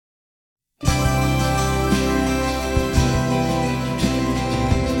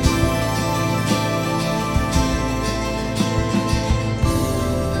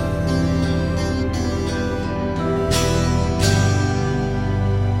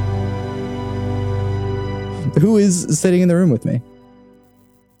Who is sitting in the room with me?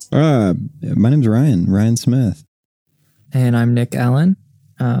 My name's Ryan Smith. And I'm Nick Allen.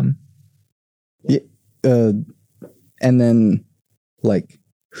 And then, like,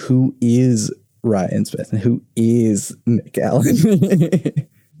 who is Ryan Smith and who is Nick Allen?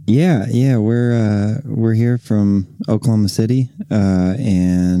 Yeah, we're here from Oklahoma City,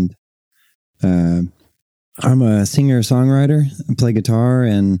 and I'm a singer-songwriter. I play guitar,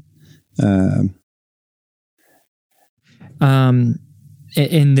 and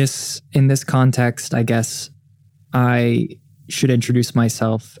in this context, I guess I should introduce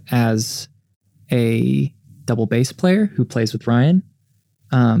myself as a double bass player who plays with Ryan.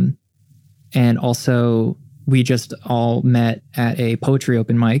 And also we just all met at a poetry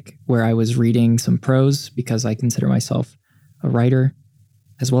open mic where I was reading some prose because I consider myself a writer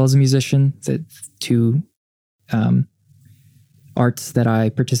as well as a musician. The two arts that I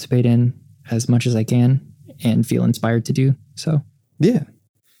participate in as much as I can and feel inspired to do. So, yeah.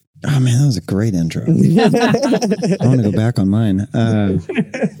 Oh man, that was a great intro. I want to go back on mine.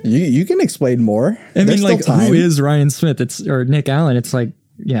 You can explain more. I mean, like, who is Ryan Smith? Or Nick Allen. It's like,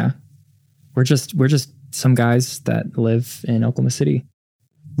 yeah, we're just some guys that live in Oklahoma City.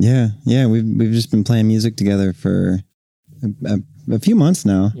 Yeah. We've just been playing music together for a few months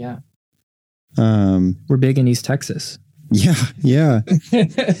now. Yeah. We're big in East Texas. Yeah. We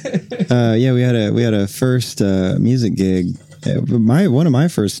had a first music gig. One of my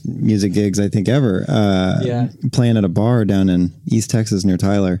first music gigs, I think, ever. Playing at a bar down in East Texas near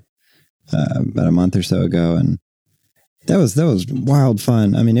Tyler, about a month or so ago, and that was wild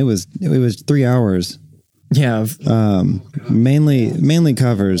fun. I mean, it was 3 hours. Yeah. Mainly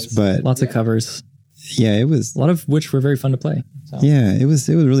covers, but lots of covers. Yeah, it was a lot of which were very fun to play. So. Yeah, it was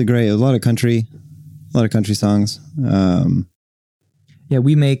really great. It was a lot of country songs. Yeah,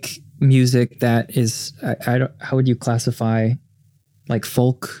 we make music that is, how would you classify, like,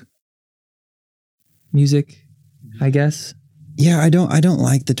 folk music, I guess? Yeah, I don't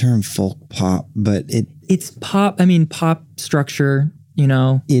like the term folk pop, but it's pop. I mean, pop structure, you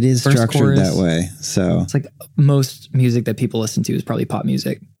know. It is structured chorus. That way. So it's like most music that people listen to is probably pop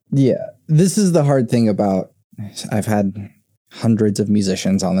music. Yeah. This is the hard thing about, I've had hundreds of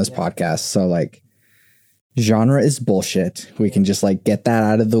musicians on this podcast. So, like, genre is bullshit. We can just, like, get that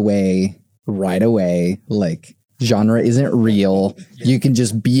out of the way right away. Like, genre isn't real. You can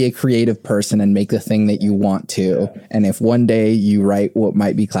just be a creative person and make the thing that you want to. And if one day you write what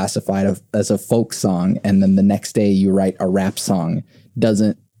might be classified as a folk song, and then the next day you write a rap song,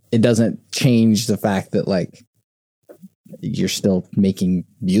 it doesn't change the fact that, like, you're still making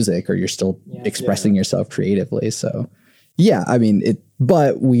music or you're still expressing yourself creatively. So yeah, I mean,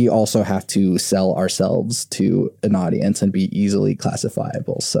 but we also have to sell ourselves to an audience and be easily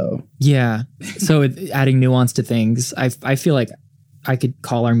classifiable. So yeah. So adding nuance to things, I feel like I could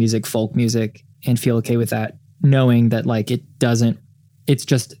call our music folk music and feel okay with that, knowing that, like, it's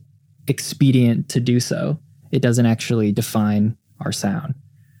just expedient to do so. It doesn't actually define our sound,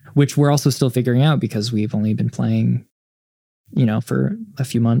 which we're also still figuring out because we've only been playing, you know, for a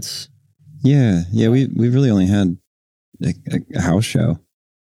few months. Yeah. We really only had a house show,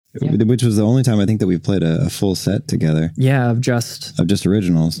 which was the only time I think that we played a full set together. Yeah, of just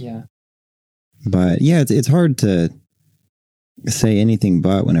originals. Yeah, but yeah, it's hard to say anything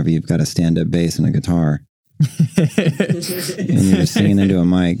but whenever you've got a stand-up bass and a guitar, and you're singing into a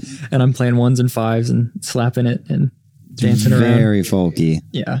mic, and I'm playing ones and fives and slapping it and dancing around. Very folky.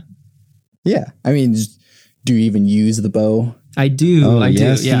 Yeah. I mean, do you even use the bow? I do. Oh,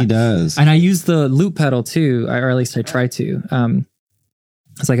 yes, he does. And I use the loop pedal too, or at least I try to. So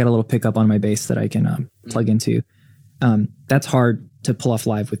I got a little pickup on my bass that I can plug into. That's hard to pull off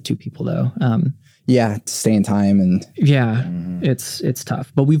live with two people, though. To stay in time and it's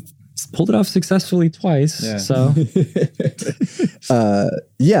tough. But we've pulled it off successfully twice. Yeah. So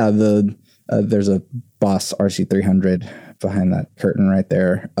there's a Boss RC300 behind that curtain right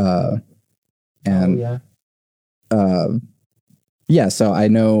there. So I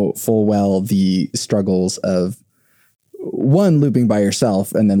know full well the struggles of one, looping by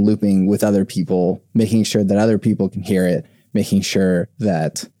yourself and then looping with other people, making sure that other people can hear it, making sure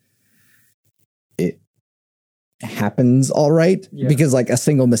that it happens all right. Yeah. Because, like, a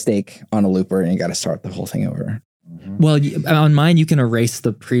single mistake on a looper and you got to start the whole thing over. Well, on mine, you can erase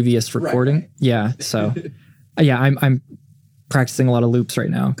the previous recording. Right. Yeah. So I'm practicing a lot of loops right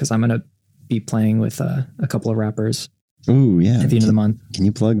now because I'm going to be playing with a couple of rappers. Ooh, yeah. At the end of the month. Can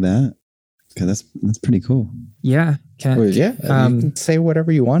you plug that? Because that's pretty cool. Yeah. You can say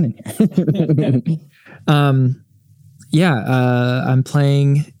whatever you want in here. I'm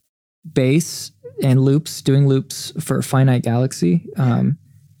playing bass and doing loops for Finite Galaxy on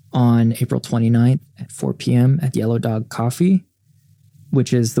April 29th at 4 p.m. at Yellow Dog Coffee,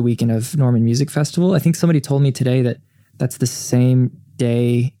 which is the weekend of Norman Music Festival. I think somebody told me today that that's the same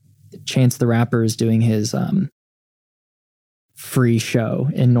day Chance the Rapper is doing his free show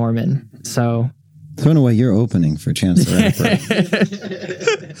in Norman. So in a way, you're opening for Chance the Rapper.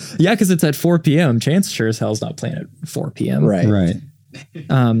 Yeah, because it's at 4 p.m. Chance sure as hell's not playing at 4 p.m. Right.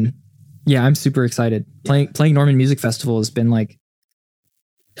 Yeah, I'm super excited. Playing Norman Music Festival has been like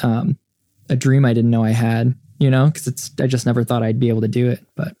a dream I didn't know I had, because I just never thought I'd be able to do it.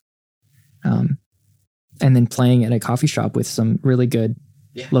 But and then playing at a coffee shop with some really good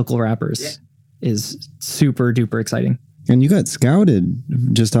local rappers is super duper exciting. And you got scouted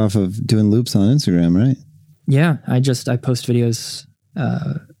just off of doing loops on Instagram, right? Yeah, I post videos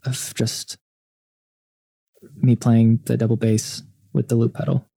of just me playing the double bass with the loop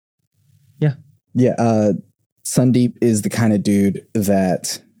pedal. Yeah. Yeah. Sundeep is the kind of dude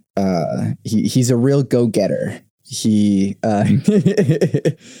that he's a real go-getter. He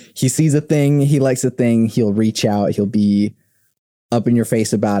he sees a thing, he likes a thing, he'll reach out, he'll be up in your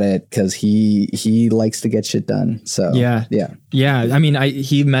face about it because he likes to get shit done. So yeah. I mean,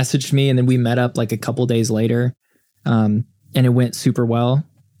 he messaged me and then we met up like a couple days later, and it went super well.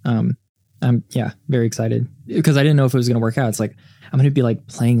 I'm very excited because I didn't know if it was gonna work out. It's like I'm gonna be like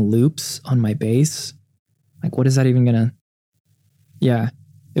playing loops on my bass. Like, what is that even gonna? Yeah,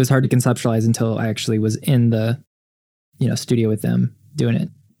 it was hard to conceptualize until I actually was in the studio with them doing it.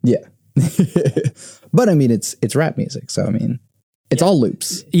 Yeah, but I mean, it's rap music, so I mean. It's all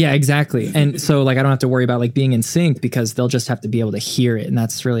loops. Yeah, exactly. And so like, I don't have to worry about like being in sync because they'll just have to be able to hear it. And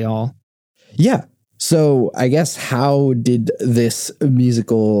that's really all. Yeah. So I guess how did this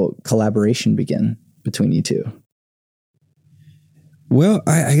musical collaboration begin between you two? Well,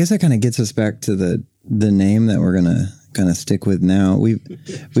 I guess that kind of gets us back to the name that we're going to kind of stick with now. We've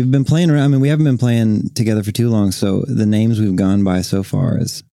been playing around. I mean, we haven't been playing together for too long. So the names we've gone by so far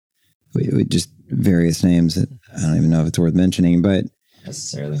is we just various names that I don't even know if it's worth mentioning, but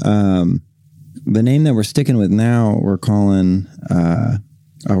necessarily. The name that we're sticking with now, we're calling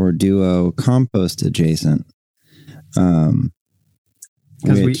our duo Compost Adjacent. Because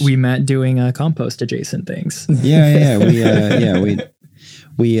we met doing compost adjacent things. We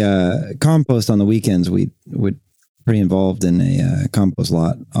compost on the weekends. We would pretty involved in a compost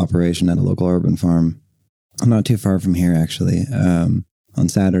lot operation at a local urban farm, not too far from here actually. On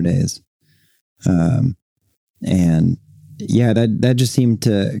Saturdays. And yeah, that just seemed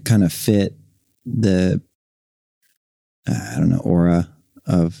to kind of fit the, aura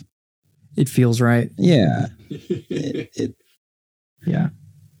of. It feels right. Yeah. Yeah.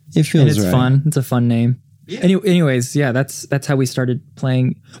 It feels and it's right. fun. It's a fun name. Yeah. Anyways, yeah, that's how we started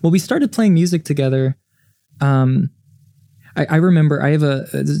playing. Well, we started playing music together. I remember I have a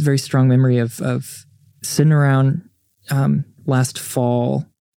very strong memory of sitting around last fall.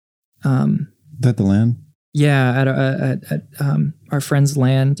 At the land? Yeah, at our friend's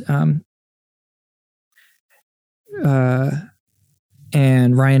land.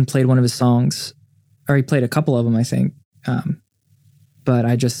 And Ryan played one of his songs, or he played a couple of them, I think. But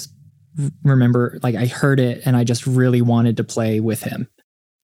I just remember, like, I heard it and I just really wanted to play with him.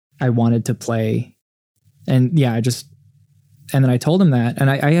 I wanted to play. And yeah, and then I told him that. And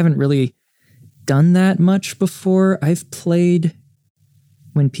I haven't really done that much before. I've played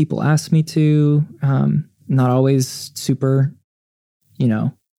when people ask me to, not always super,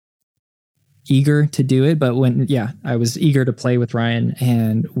 eager to do it. But I was eager to play with Ryan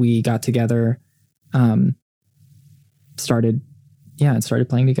and we got together, started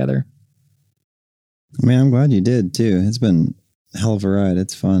playing together. Man, I'm glad you did too. It's been a hell of a ride.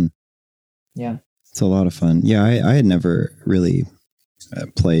 It's fun. Yeah. It's a lot of fun. Yeah, I had never really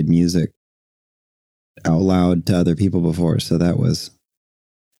played music out loud to other people before, so that was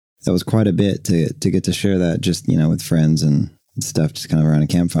quite a bit to get to share that just, with friends and stuff, just kind of around a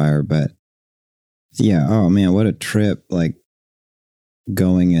campfire. But yeah, oh man, what a trip, like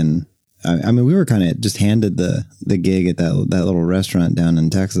going and I mean, we were kind of just handed the gig at that little restaurant down in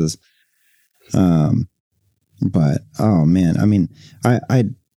Texas. But oh man, I mean, I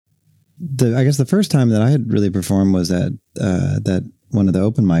guess the first time that I had really performed was at that one of the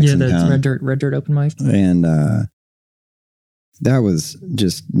open mics in town. Red Dirt open mic. And that was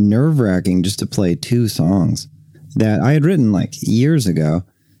just nerve-wracking just to play two songs that I had written like years ago,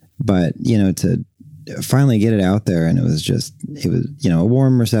 but to finally get it out there, and it was a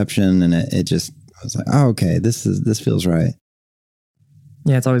warm reception, and it just, I was like, oh, okay, this feels right.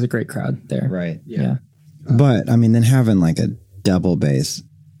 Yeah, it's always a great crowd there. Right. Yeah. But I mean, then having like a double bass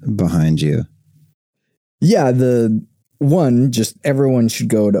behind you Yeah, the one, just everyone should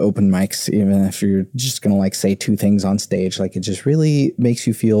go to open mics, even if you're just going to like say two things on stage. Like it just really makes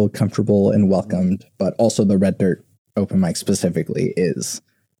you feel comfortable and welcomed. But also the Red Dirt open mic specifically is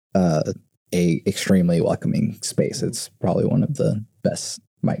a extremely welcoming space. It's probably one of the best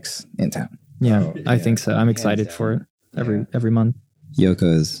mics in town. Yeah, I think so. I'm excited for it every month.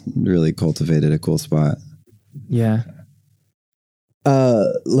 Yoko has really cultivated a cool spot. Yeah.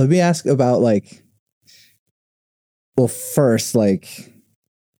 Let me ask about like, well, first, like,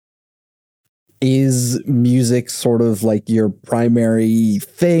 is music sort of like your primary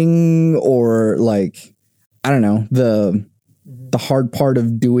thing, or like, I don't know, the hard part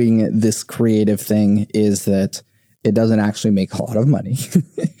of doing this creative thing is that it doesn't actually make a lot of money.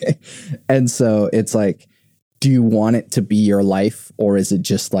 And so it's like, do you want it to be your life, or is it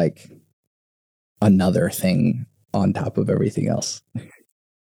just like another thing on top of everything else?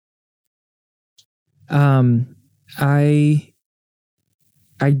 I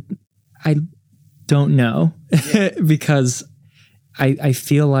don't know because I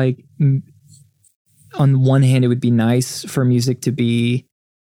feel like on one hand it would be nice for music to be,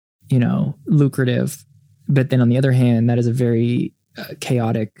 you know, lucrative, but then on the other hand that is a very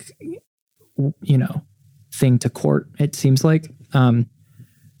chaotic, you know, thing to court, it seems like,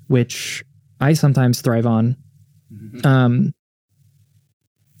 which I sometimes thrive on.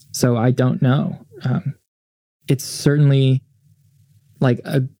 So I don't know. It's certainly like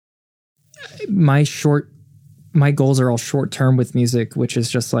my goals are all short term with music, which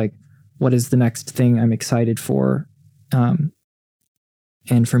is just like, what is the next thing I'm excited for? And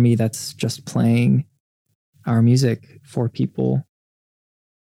for me, that's just playing our music for people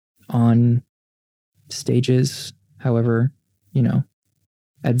on stages, however, you know,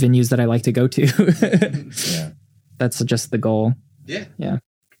 at venues that I like to go to. Yeah. That's just the goal. Yeah. Yeah.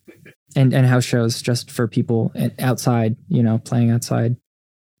 And house shows just for people outside, you know, playing outside.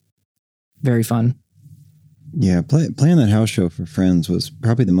 Very fun. Yeah, playing that house show for friends was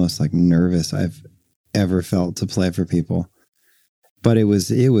probably the most like nervous I've ever felt to play for people. But it was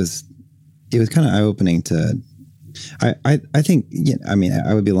kind of eye opening to. I think, you know, I mean,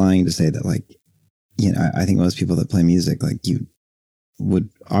 I would be lying to say that, like, you know, I think most people that play music, like, you would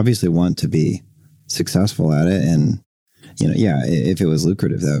obviously want to be successful at it, and, you know, yeah, if it was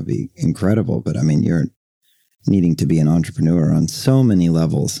lucrative, that would be incredible. But I mean, you're needing to be an entrepreneur on so many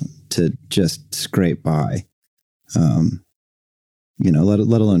levels to just scrape by, you know,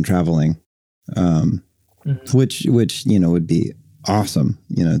 let alone traveling, which, you know, would be awesome,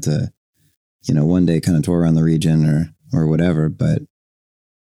 you know, to, you know, one day kind of tour around the region or whatever. But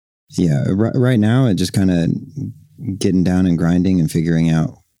yeah, right now it just kind of getting down and grinding and figuring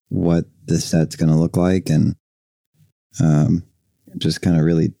out what the set's going to look like, and just kind of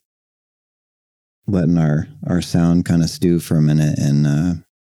really letting our sound kind of stew for a minute. And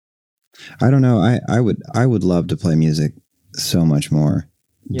I don't know, I would love to play music so much more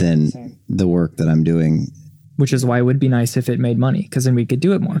than the work that I'm doing. Which is why it would be nice if it made money, because then we could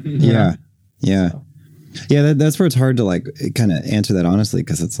do it more. Yeah. Yeah. Yeah. That's where it's hard to like kind of answer that honestly,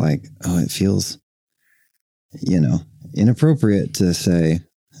 because it's like, oh, it feels, you know, inappropriate to say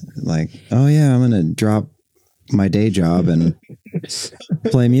like, oh yeah, I'm going to drop my day job and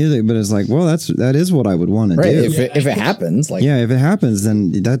play music. But it's like, well, that is what I would want to do. If it happens, like, yeah, if it happens,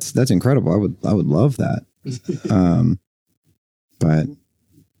 then that's incredible. I would love that. But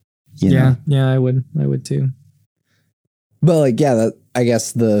you know. Yeah, I would too. but like, yeah, I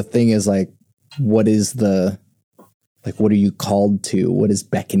guess the thing is like, what are you called to? What is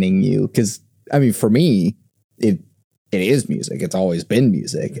beckoning you? Because I mean, for me, it is music. It's always been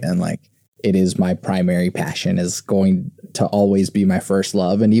music, and like, it is my primary passion, is going to always be my first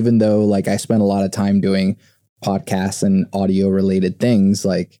love. And even though like I spend a lot of time doing podcasts and audio related things,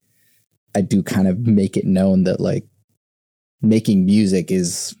 like I do kind of make it known that like making music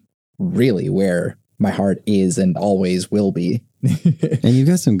is really where my heart is and always will be. And you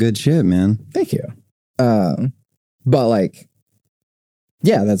got some good shit, man. Thank you. But like,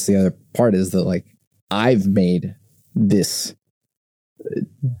 yeah, that's the other part, is that like I've made this,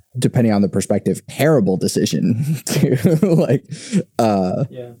 depending on the perspective, terrible decision to like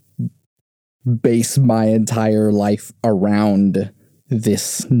base my entire life around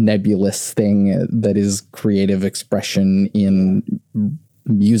this nebulous thing that is creative expression in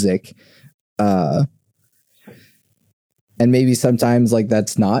music. And maybe sometimes like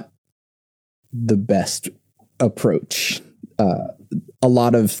that's not the best approach. A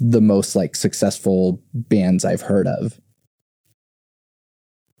lot of the most like successful bands I've heard of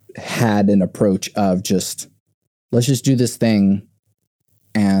had an approach of just, let's just do this thing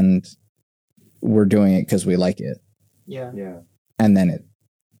and we're doing it because we like it. Yeah. And then it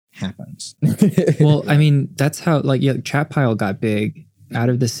happens. Well, I mean, that's how like Chat Pile got big out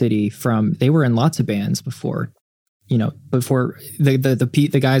of the city from, they were in lots of bands before, before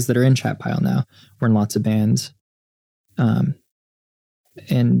the guys that are in Chat Pile now were in lots of bands,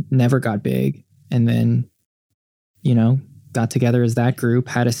 and never got big. And then, got together as that group,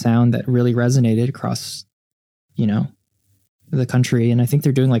 had a sound that really resonated across, the country. And I think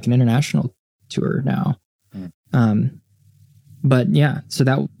they're doing like an international tour now. But yeah, so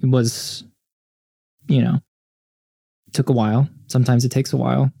that was, took a while. Sometimes it takes a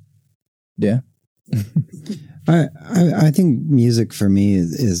while. Yeah. I think music for me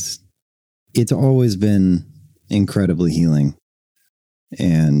is it's always been incredibly healing.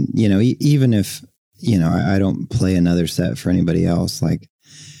 And, even if, I don't play another set for anybody else, like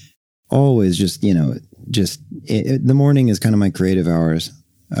always just, the morning is kind of my creative hours.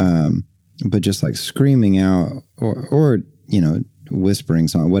 But just like screaming out or whispering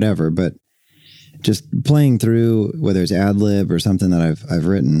song, whatever, but just playing through, whether it's ad lib or something that I've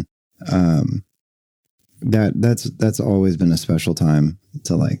written, that's always been a special time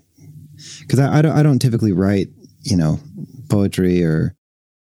to like, cause I don't typically write, poetry or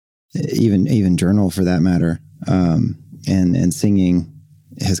even journal for that matter. And singing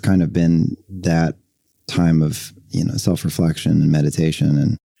has kind of been that time of, self-reflection and meditation.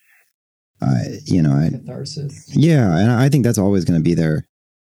 And catharsis. Yeah. And I think that's always going to be there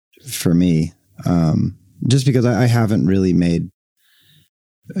for me. Just because I haven't really made,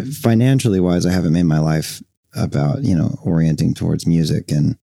 financially wise, I haven't made my life about, orienting towards music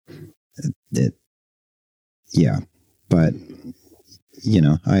and yeah. But,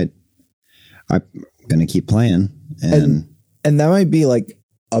 I'm going to keep playing and that might be like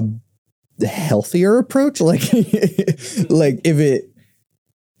a healthier approach. Like, like if it,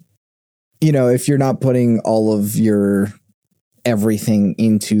 if you're not putting all of your everything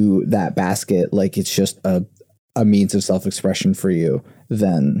into that basket, like it's just a means of self-expression for you,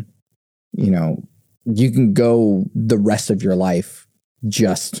 then, you can go the rest of your life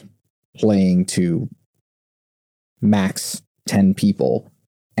just playing to max 10 people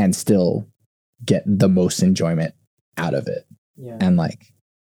and still get the most enjoyment out of it. Yeah. And like,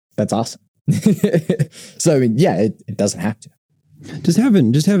 that's awesome. So, I mean, yeah, it doesn't have to. Just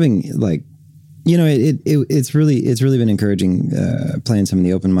having like, it's really been encouraging, playing some of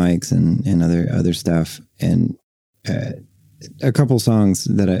the open mics and other stuff. And, a couple songs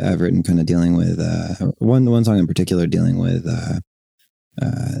that I've written kind of dealing with, one song in particular dealing with,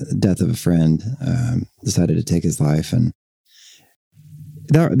 death of a friend, decided to take his life. And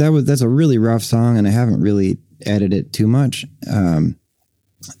that's a really rough song. And I haven't really edited it too much,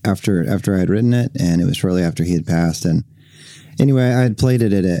 after I had written it, and it was shortly after he had passed. And anyway, I had played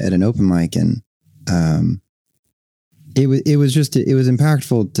it at an open mic, and it was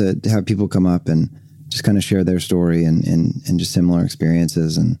impactful to have people come up and just kind of share their story and just similar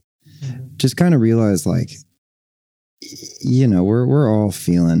experiences, and just kind of realize like, we're all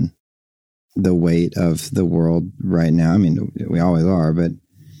feeling the weight of the world right now. I mean, we always are, but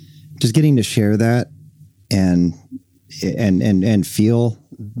just getting to share that and feel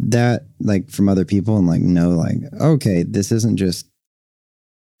that like from other people, and like know like, okay, this isn't just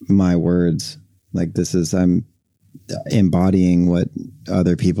my words, like this is, I'm embodying what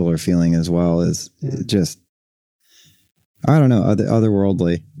other people are feeling as well, is just, I don't know,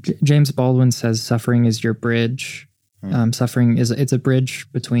 otherworldly. James Baldwin says suffering is your bridge. Suffering it's a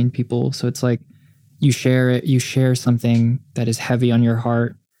bridge between people. So it's like you share something that is heavy on your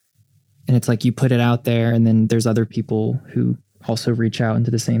heart, and it's like you put it out there, and then there's other people who also reach out into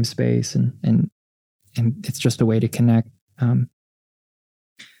the same space, and it's just a way to connect.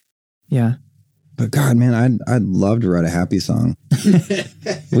 Yeah. But God, man, I'd love to write a happy song.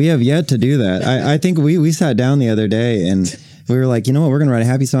 We have yet to do that. I think we sat down the other day and we were like, you know what, we're going to write a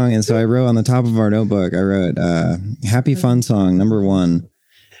happy song. And so I wrote on the top of our notebook, I wrote happy fun song #1.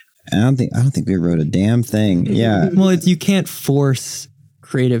 And I don't think we wrote a damn thing. Yeah. Well, you can't force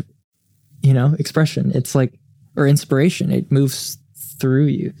creative, expression. It's like, or inspiration. It moves through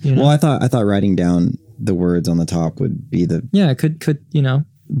you. Well, I thought writing down the words on the top would be the, yeah, could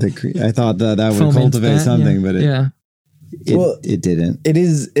I thought that would cultivate something, but it didn't.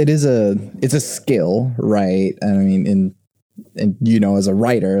 It's a skill, right? And I mean, as a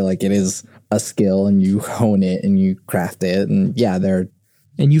writer, like it is a skill, and you hone it and you craft it, and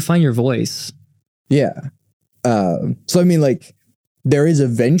and you find your voice. Yeah. So I mean, like there is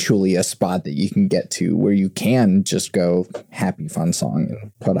eventually a spot that you can get to where you can just go happy fun song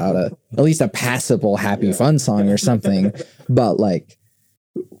and put out at least a passable happy fun song or something. But like,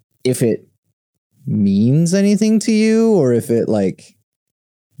 if it means anything to you, or if it like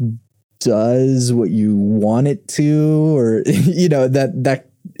does what you want it to, or that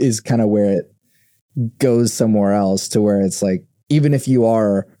is kind of where it goes somewhere else, to where it's like, even if you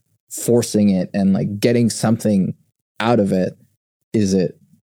are forcing it and like getting something out of it, is it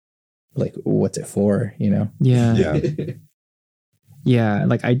like, what's it for, Yeah. Yeah.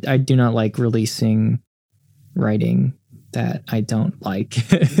 Like I do not like releasing writing that I don't like,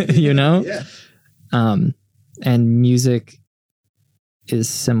 Yeah. And music is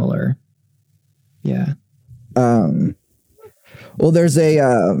similar. Yeah. Well, there's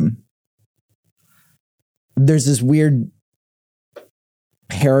this weird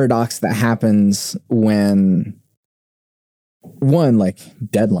paradox that happens when like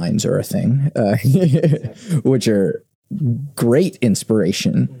deadlines are a thing, which are great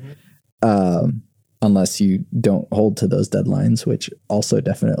inspiration, unless you don't hold to those deadlines, which also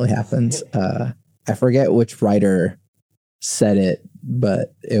definitely happens. I forget which writer said it,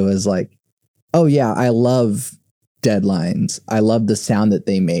 but it was like, oh yeah, I love deadlines. I love the sound that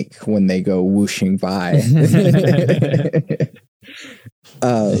they make when they go whooshing by.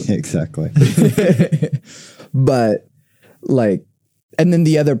 Exactly. But like, and then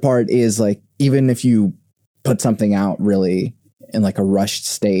the other part is like, even if you put something out really in like a rushed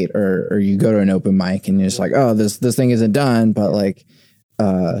state, or you go to an open mic and you're just like, oh, this thing isn't done, but like,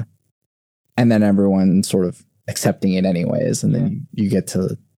 and then everyone sort of accepting it anyways. And then you get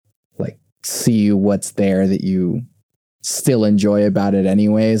to like see what's there that you still enjoy about it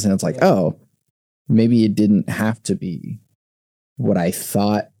anyways. And it's like, oh, maybe it didn't have to be what I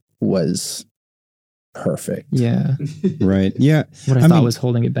thought was perfect. Yeah. Right. Yeah. What I thought was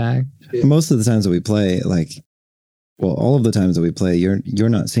holding it back. Most of the times that we play, like, well, all of the times that we play, you're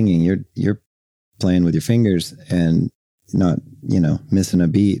not singing, you're playing with your fingers and not, missing a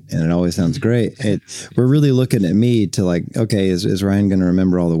beat, and it always sounds great. We're really looking at me to like, okay, is Ryan going to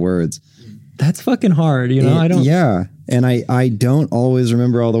remember all the words? That's fucking hard, I don't. Yeah. And I don't always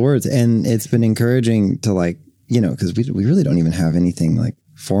remember all the words, and it's been encouraging to like, because we really don't even have anything like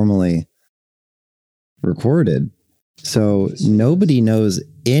formally recorded. So nobody knows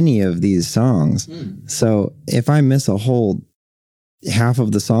any of these songs. So if I miss a whole half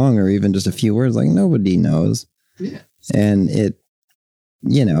of the song, or even just a few words, like nobody knows. Yeah. And it,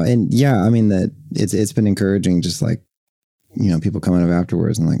 and yeah, I mean that it's been encouraging, just like, people coming up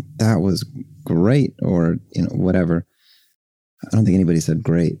afterwards and like, that was great, or, whatever. I don't think anybody said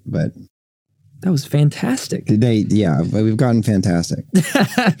great, but that was fantastic. We've gotten fantastic.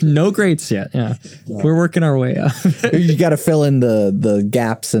 No greats yet. Yeah. We're working our way up. You got to fill in the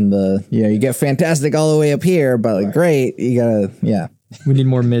gaps and you get fantastic all the way up here, but like, great, you gotta, we need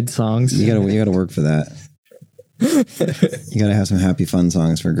more mid songs. You gotta work for that. You gotta have some happy fun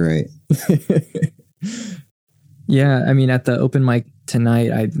songs for great. Yeah. I mean, at the open mic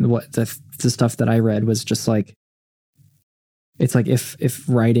tonight, the stuff that I read was just like, it's like if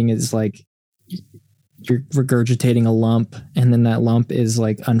writing is like, you're regurgitating a lump, and then that lump is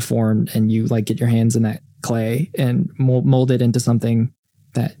like unformed, and you like get your hands in that clay and mold it into something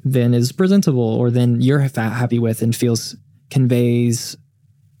that then is presentable, or then you're happy with and conveys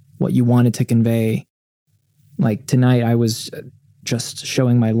what you wanted to convey. Like tonight I was just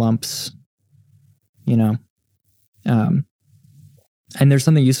showing my lumps, and there's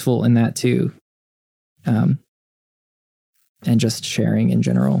something useful in that too. And just sharing in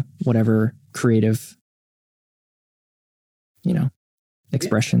general, whatever creative,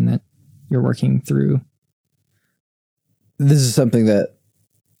 expression that you're working through. This is something that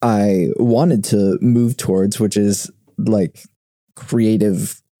I wanted to move towards, which is like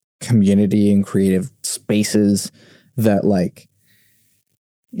creative community and creative spaces that like,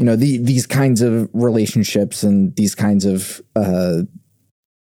 these kinds of relationships and these kinds of,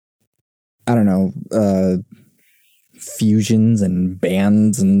 fusions and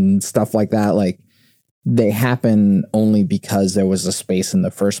bands and stuff like that, like they happen only because there was a space in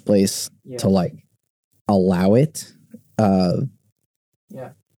the first place to like allow it. Well,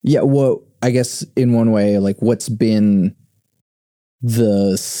 I guess in one way, like what's been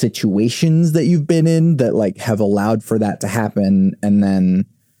the situations that you've been in that like have allowed for that to happen, and then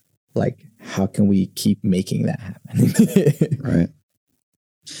like how can we keep making that happen? Right.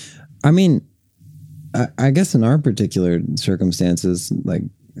 I mean, I guess in our particular circumstances, like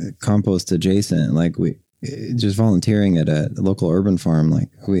Compost adjacent, like we just volunteering at a local urban farm, like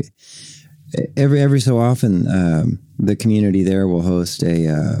we every so often the community there will host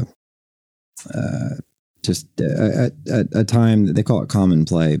a time that they call it common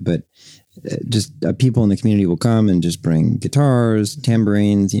play, but just people in the community will come and just bring guitars,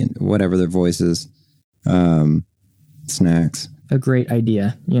 tambourines, whatever their voices, snacks. A great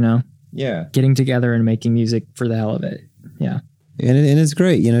idea, you know? Yeah. Getting together and making music for the hell of it. Yeah. And it's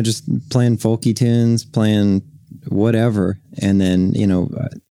great, you know, just playing folky tunes, playing whatever. And then, you know,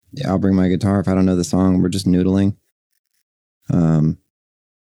 I'll bring my guitar if I don't know the song. We're just noodling.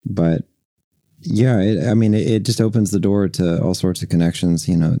 But yeah, it just opens the door to all sorts of connections,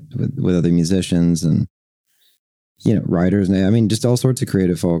 you know, with other musicians and, you know, writers. And I mean, just all sorts of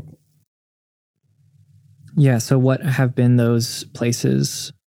creative folk. Yeah. So what have been those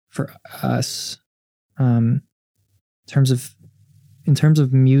places for us, in terms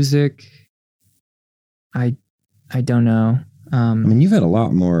of music? I don't know. I mean, you've had a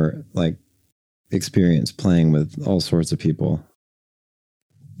lot more like experience playing with all sorts of people.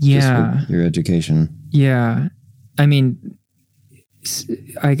 Yeah. Just with your education. Yeah. I mean,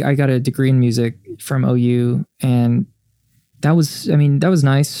 I got a degree in music from OU, and that was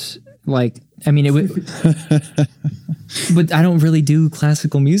nice. Like, I mean, it would, but I don't really do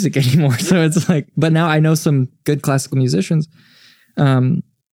classical music anymore. So it's like, but now I know some good classical musicians. But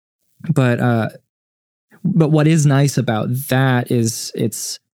what is nice about that is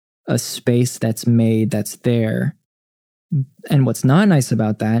it's a space that's made, that's there. And what's not nice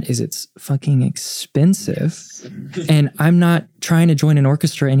about that is it's fucking expensive. And I'm not trying to join an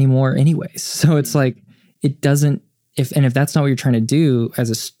orchestra anymore anyways. So it's like, it doesn't, if that's not what you're trying to do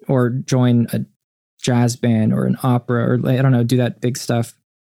or join a jazz band or an opera, or I don't know, do that big stuff,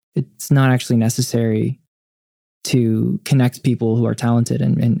 it's not actually necessary to connect people who are talented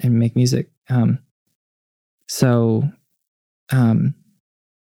and make music. But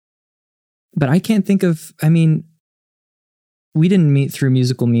I can't think of, I mean, we didn't meet through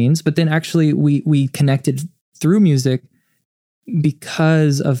musical means, but then actually we connected through music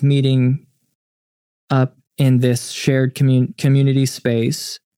because of meeting up in this shared community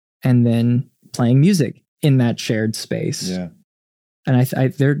space and then playing music in that shared space. Yeah. And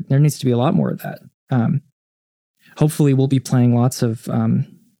there needs to be a lot more of that. Hopefully we'll be playing lots of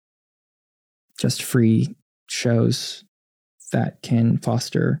just free shows that can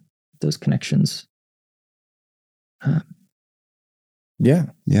foster those connections. Yeah.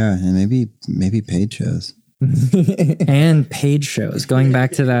 Yeah. And maybe paid shows. And paid shows, going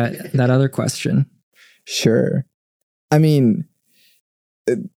back to that other question. Sure. I mean,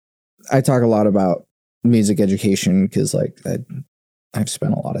 I talk a lot about music education because like I've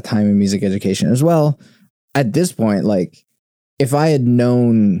spent a lot of time in music education as well. At this point, like if I had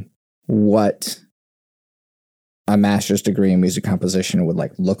known what a master's degree in music composition would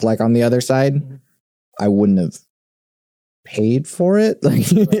like look like on the other side, I wouldn't have paid for it. Like,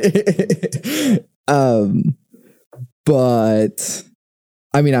 but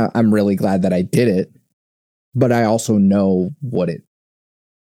I mean, I'm really glad that I did it, but I also know what it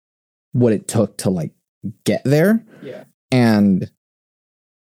took to like get there. Yeah. And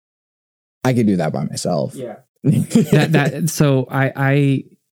I could do that by myself. Yeah. So I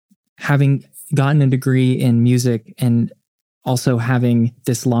having gotten a degree in music and also having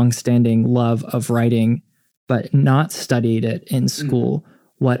this long-standing love of writing, but not studied it in school.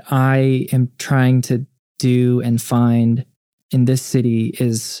 What I am trying to do and find in this city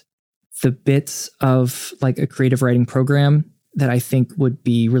is the bits of like a creative writing program that I think would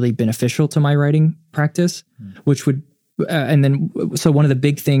be really beneficial to my writing practice, which would, so one of the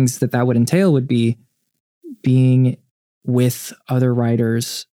big things that would entail would be being with other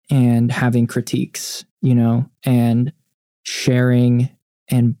writers and having critiques, you know, and sharing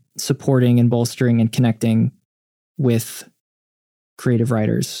and supporting and bolstering and connecting with creative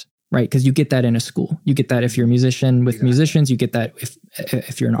writers, right? Because you get that in a school. You get that if you're a musician with musicians. You get that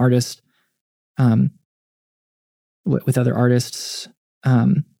if you're an artist with other artists.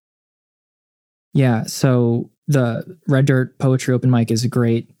 Yeah, so the Red Dirt Poetry Open Mic is a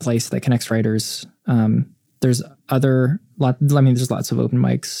great place that connects writers. There's there's lots of open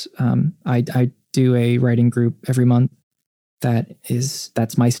mics. I do a writing group every month.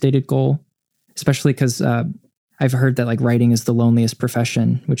 That's my stated goal, especially because I've heard that like writing is the loneliest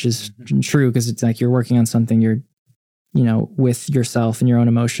profession, which is true because it's like you're working on something you're, you know, with yourself and your own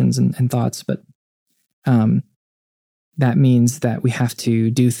emotions and thoughts. But that means that we have to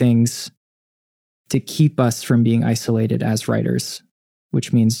do things to keep us from being isolated as writers,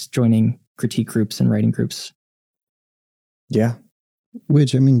 which means joining critique groups and writing groups. Yeah.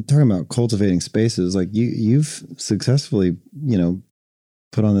 Which, I mean, talking about cultivating spaces, like you've successfully, you know,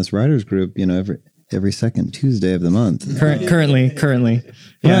 put on this writers group, you know, every second Tuesday of the month. Currently.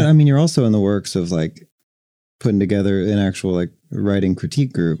 Yeah. I mean, you're also in the works of like putting together an actual like writing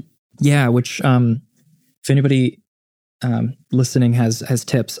critique group. Yeah. Which, if anybody listening has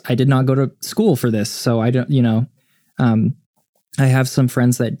tips. I did not go to school for this, so I don't, I have some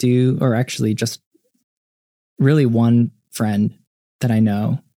friends that do, or actually just really one friend that I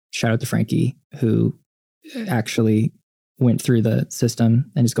know, shout out to Frankie, who actually went through the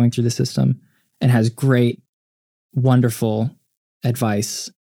system and is going through the system and has great, wonderful advice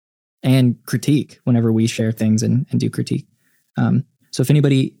and critique whenever we share things and do critique. So if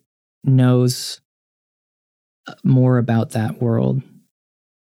anybody knows more about that world,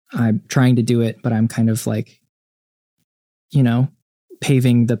 I'm trying to do it, but I'm kind of like,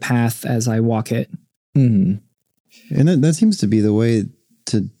 paving the path as I walk it. Mm-hmm. And that seems to be the way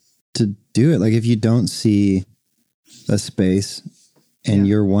to do it. Like if you don't see a space and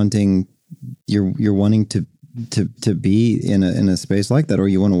you're wanting to be in a space like that, or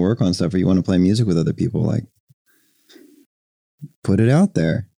you want to work on stuff, or you want to play music with other people, like put it out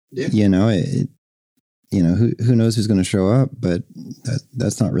there. Yeah. Who knows who's going to show up, but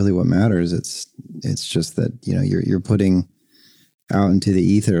that's not really what matters. It's just that, you're putting out into the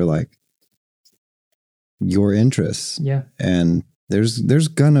ether, like your interests. Yeah. And there's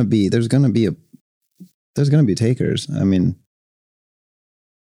gonna be takers. I mean,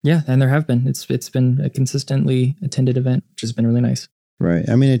 yeah. And there have been, it's been a consistently attended event, which has been really nice. Right.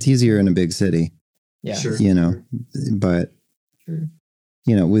 I mean, it's easier in a big city. Yeah. Sure. But sure.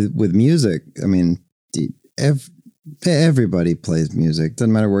 With music, I mean, everybody plays music.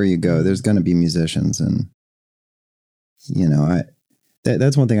 Doesn't matter where you go. There's going to be musicians, and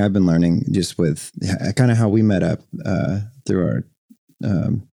that's one thing I've been learning just with kind of how we met up through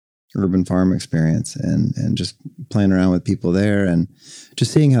our urban farm experience, and just playing around with people there, and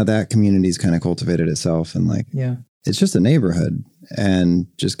just seeing how that community's kind of cultivated itself, and like, it's just a neighborhood, and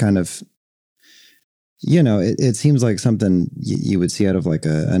just kind of, it seems like something you would see out of like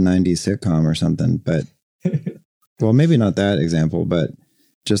a 90s sitcom or something, but well, maybe not that example, but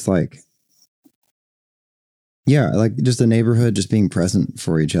just like, like just a neighborhood, just being present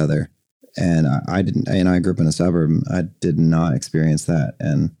for each other. And I grew up in a suburb. I did not experience that.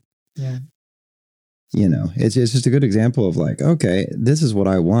 And, it's just a good example of like, okay, this is what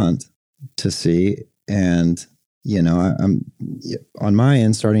I want to see. And, I'm on my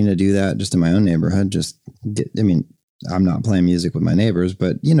end starting to do that just in my own neighborhood. I'm not playing music with my neighbors,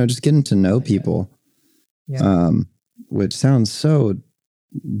 but, just getting to know people, which sounds so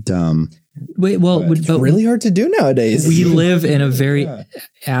dumb. Wait, well, it's really hard to do nowadays. We live in a very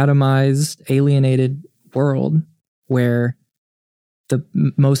atomized, alienated world where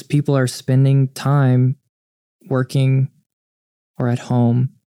most people are spending time working or at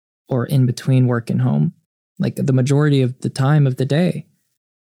home or in between work and home, like the majority of the time of the day.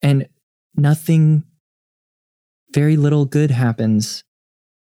 And very little good happens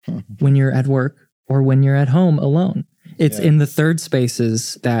when you're at work or when you're at home alone. It's in the third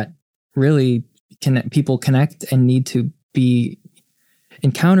spaces that really people connect and need to be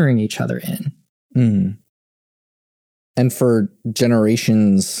encountering each other in. Mm. And for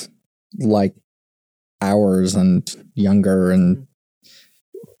generations like ours and younger, and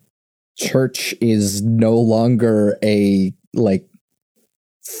church is no longer a like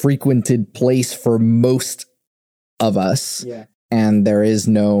frequented place for most of us. Yeah. And there is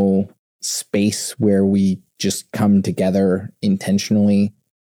no space where we just come together intentionally.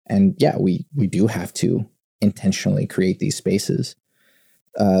 And we do have to intentionally create these spaces.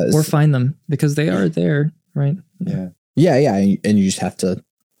 Or find them, because they are there, right? Yeah. And you just have to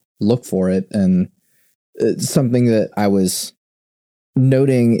look for it. And something that I was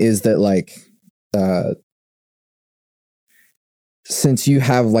noting is that like, since you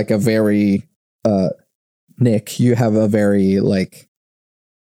have like a very, Nick, you have a very like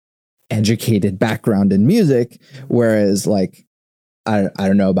educated background in music, whereas like, I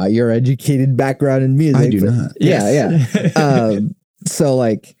don't know about your educated background in music. I do not. Yeah. So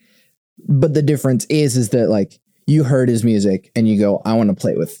like, but the difference is that like you heard his music and you go, I want to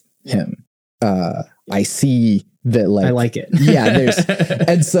play with him. I see that like, I like it.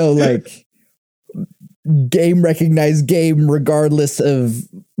 And so like game recognized game regardless of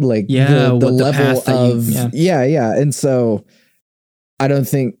like the level of, And so I don't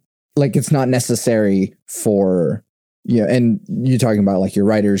think like it's not necessary for, and you're talking about like your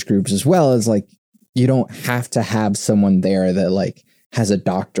writers groups as well, as like, you don't have to have someone there that like has a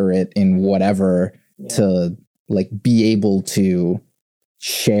doctorate in whatever to like be able to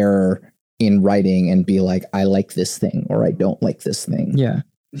share in writing and be like, I like this thing or I don't like this thing. Yeah.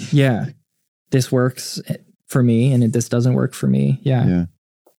 This works for me and this doesn't work for me. Yeah.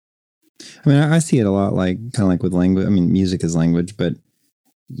 I mean, I see it a lot like kind of like with language. I mean, music is language, but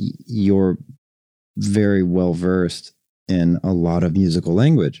you're very well versed in a lot of musical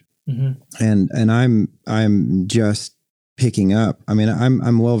language. And I'm just picking up. I mean,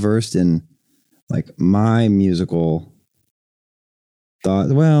 I'm well versed in like my musical thought.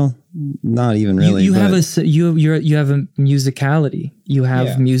 Well, not even really. You have a musicality. You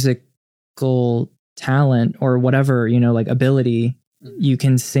have musical talent or whatever, like ability. You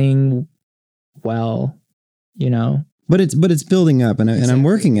can sing well, But it's building up, and I'm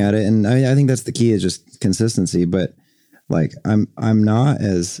working at it, and I think that's the key is just consistency. But like I'm not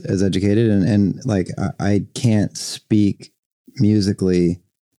as educated, and like I can't speak musically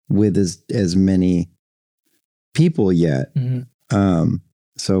with as many people yet.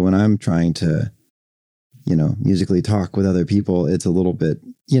 So when I'm trying to, musically talk with other people, it's a little bit,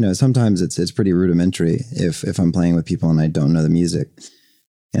 sometimes it's pretty rudimentary if I'm playing with people and I don't know the music.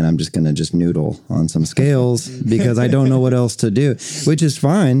 And I'm just going to just noodle on some scales because I don't know what else to do, which is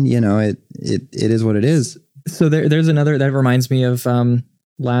fine. It is what it is. So there's another that reminds me of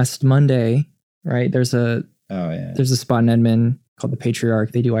last Monday, right? There's a spot in Edmond called the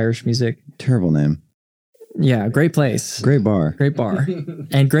Patriarch. They do Irish music. Terrible name. Yeah, great place. Great bar.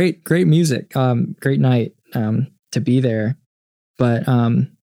 And great music. Great night to be there. But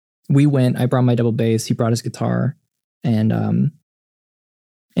we went, I brought my double bass, he brought his guitar, and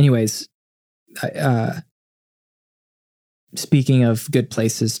anyways, speaking of good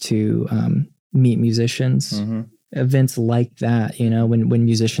places to meet musicians, events like that, when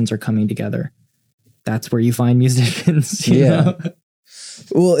musicians are coming together, that's where you find musicians. You know?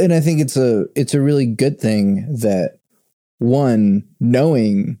 Well, and I think it's a really good thing that one,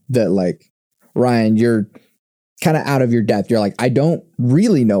 knowing that like, Ryan, you're kind of out of your depth. You're like, I don't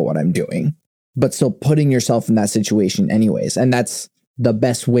really know what I'm doing, but still putting yourself in that situation anyways. And that's the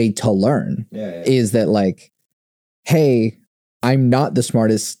best way to learn is that like, hey, I'm not the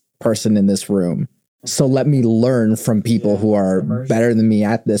smartest person in this room. So let me learn from people who are better than me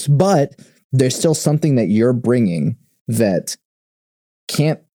at this. But there's still something that you're bringing that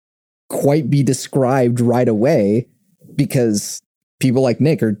can't quite be described right away because people like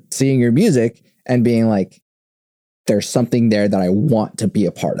Nick are seeing your music and being like, there's something there that I want to be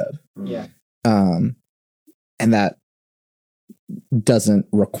a part of. Yeah. And that doesn't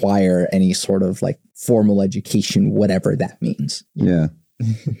require any sort of like formal education, whatever that means. Yeah.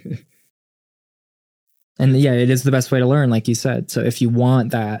 And it is the best way to learn, like you said. So if you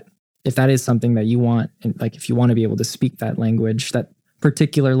want that, if that is something that you want, and like if you want to be able to speak that language, that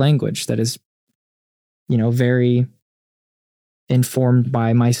particular language that is, very informed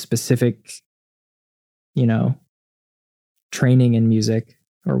by my specific, training in music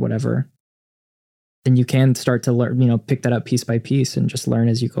or whatever, then you can start to learn, pick that up piece by piece and just learn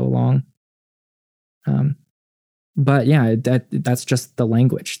as you go along. But yeah, that's just the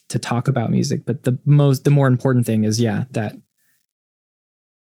language to talk about music. But the more important thing is, that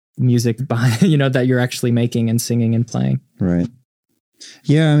music behind, that you're actually making and singing and playing. Right.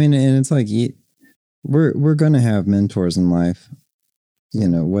 Yeah. I mean, and it's like, we're going to have mentors in life,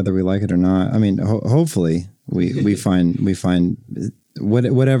 whether we like it or not. I mean, hopefully we find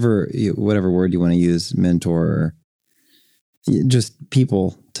whatever word you want to use, mentor, or just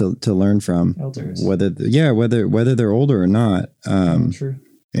people to learn from, elders, whether they're older or not. True.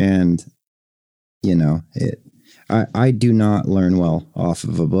 And I do not learn well off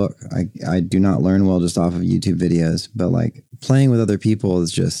of a book. I do not learn well just off of YouTube videos, but like playing with other people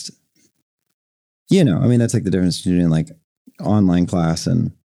is just, I mean, that's like the difference between like online class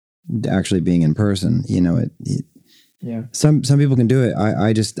and actually being in person. Some people can do it.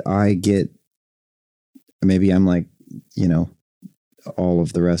 I get, maybe I'm like, all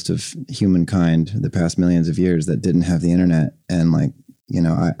of the rest of humankind, the past millions of years that didn't have the internet. And like,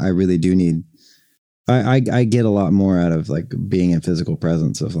 I really do need, I get a lot more out of like being in physical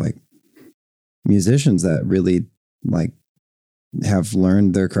presence of like musicians that really like have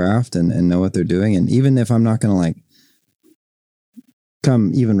learned their craft and know what they're doing. And even if I'm not going to like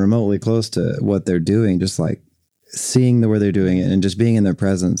come even remotely close to what they're doing, just like seeing the way they're doing it and just being in their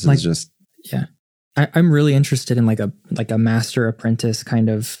presence is just, I'm really interested in like a master apprentice kind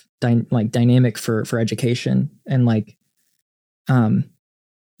of dynamic for education. And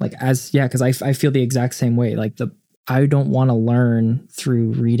because I feel the exact same way. Like I don't want to learn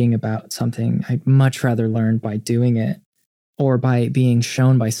through reading about something. I'd much rather learn by doing it or by being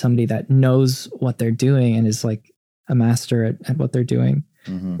shown by somebody that knows what they're doing and is like a master at what they're doing,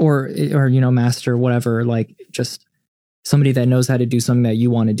 or master whatever, like just somebody that knows how to do something that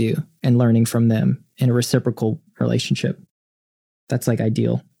you want to do and learning from them in a reciprocal relationship. That's like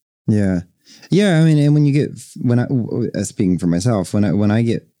ideal. Yeah. Yeah. I mean, and when I speaking for myself, when I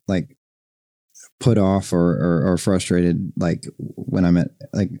get like put off or frustrated, like when I'm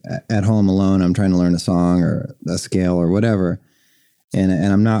at home alone, I'm trying to learn a song or a scale or whatever, and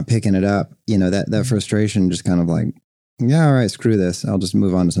I'm not picking it up, that frustration just kind of like, yeah, all right, screw this, I'll just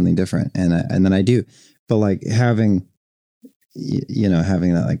move on to something different, and then I do. But like having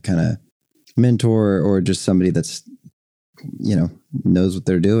that like kind of mentor or just somebody that's knows what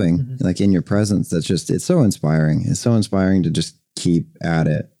they're doing, like in your presence, it's so inspiring. It's so inspiring to just keep at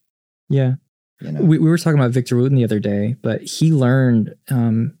it. Yeah. We were talking about Victor Wooten the other day, but he learned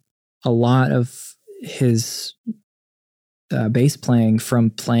a lot of his bass playing from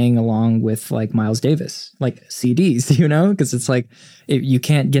playing along with like Miles Davis, like CDs, because it's like you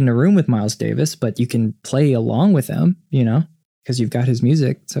can't get in a room with Miles Davis, but you can play along with him, because you've got his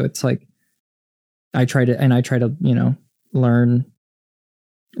music. So it's like I try to learn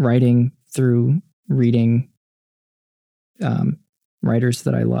writing through reading writers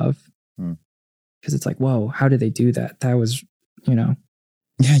that I love. Because it's like, whoa, how did they do that? That was, Yeah,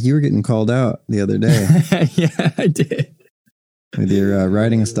 you were getting called out the other day. Yeah, I did. With your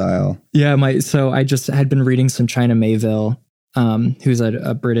writing style. Yeah, so I just had been reading some China Mayville, who's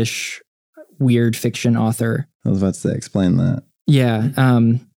a British weird fiction author. I was about to say, explain that. Yeah,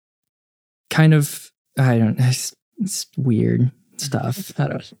 kind of, it's weird stuff.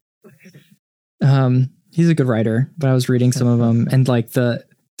 I don't. He's a good writer, but I was reading some of them, and like the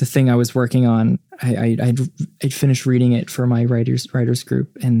thing I was working on, I'd finished reading it for my writers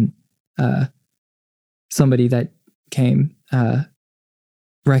group, and somebody that came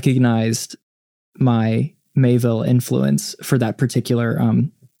recognized my Mayville influence for that particular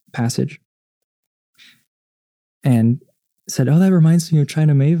passage, and said, "Oh, that reminds me of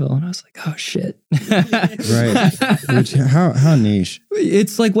China Mayville," and I was like, "Oh shit!" Right? Which, how niche?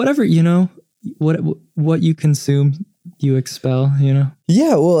 It's like whatever, what you consume, you expel,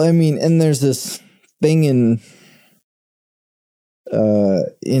 Yeah, well, I mean, and there's this thing in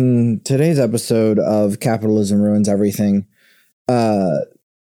today's episode of Capitalism Ruins Everything,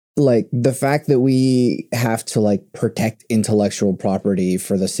 like the fact that we have to like protect intellectual property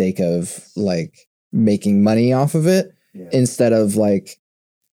for the sake of like making money off of it, instead of like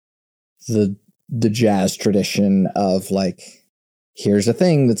the jazz tradition of like, here's a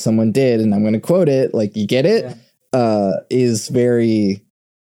thing that someone did and I'm going to quote it, like, you get it. Is very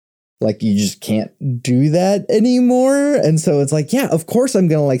like, you just can't do that anymore. And so it's like, yeah, of course I'm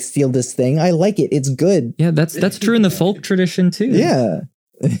gonna like steal this thing, I like it, it's good. Yeah, that's true in the folk tradition too.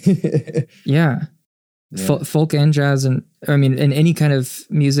 Yeah. Folk and jazz, and I mean, in any kind of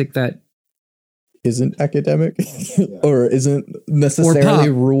music that isn't academic or isn't necessarily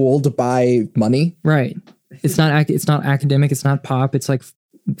ruled by money, right? It's not academic, it's not pop, it's like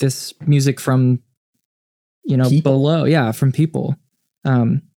this music from people. Below, from people.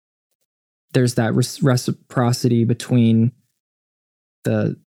 There's that reciprocity between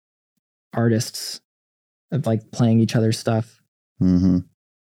the artists of like playing each other's stuff. Mm-hmm.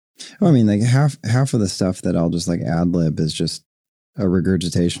 Well, I mean, like half of the stuff that I'll just like ad lib is just a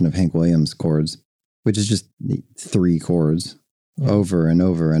regurgitation of Hank Williams chords, which is just 3 chords over and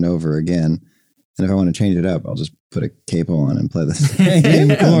over and over again. And if I want to change it up, I'll just put a capo on and play the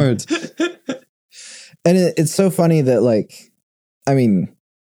same chords. And it's so funny that, like, I mean,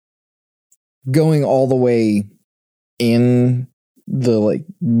 going all the way in the like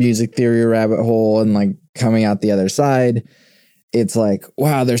music theory rabbit hole and like coming out the other side, it's like,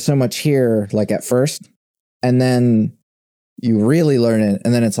 wow, there's so much here, like at first. And then you really learn it.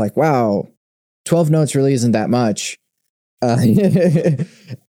 And then it's like, wow, 12 notes really isn't that much. And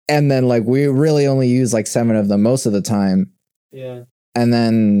then like we really only use like 7 of them most of the time. Yeah. And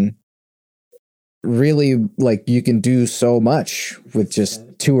then really like you can do so much with just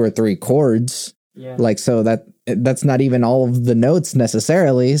 2 or 3 chords. Yeah. Like, so that's not even all of the notes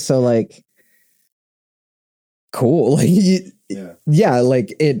necessarily. So like, cool. Like,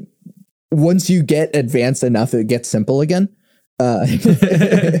 like it, once you get advanced enough, it gets simple again. And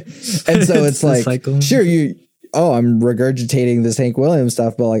so it's like, sure, I'm regurgitating this Hank Williams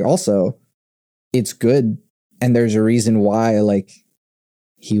stuff, but like also it's good. And there's a reason why like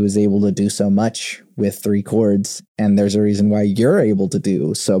he was able to do so much with 3 chords. And there's a reason why you're able to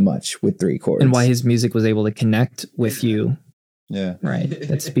do so much with 3 chords. And why his music was able to connect with you. Yeah. Right.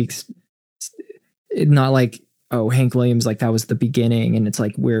 That speaks, not like, oh, Hank Williams, like that was the beginning. And it's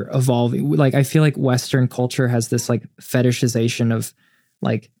like, we're evolving. Like, I feel like Western culture has this like fetishization of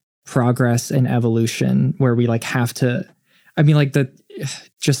like progress and evolution where we like have to, I mean, like the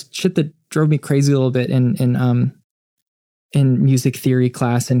just shit that drove me crazy a little bit in music theory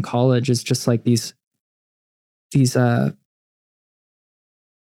class in college is just like these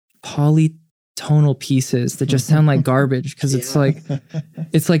tonal pieces that just sound like garbage because it's like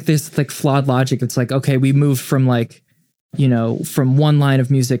this like flawed logic. It's like, okay, we moved from like, you know, from one line of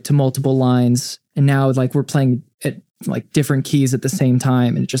music to multiple lines, and now like we're playing at like different keys at the same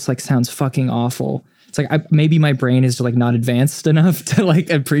time, and it just like sounds fucking awful. It's like maybe my brain is like not advanced enough to like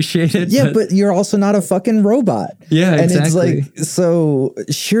appreciate it. Yeah, but you're also not a fucking robot. Yeah, and exactly. It's like, so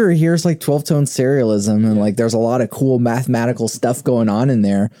sure, here's like 12-tone serialism, and like there's a lot of cool mathematical stuff going on in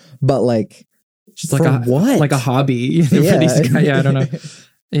there, but like just like a hobby for these guys. Yeah, I don't know.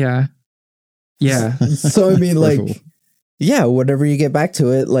 Yeah. So I mean, like, yeah, whatever you get back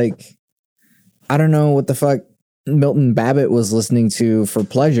to it, like, I don't know what the fuck Milton Babbitt was listening to for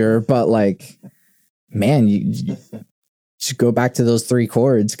pleasure, but like, man, you should go back to those 3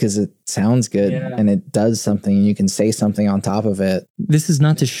 chords because it sounds good and it does something, and you can say something on top of it. This is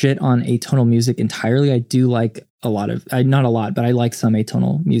not to shit on atonal music entirely. I do like a lot of, not a lot, but I like some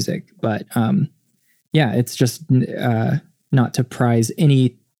atonal music. But yeah, it's just not to prize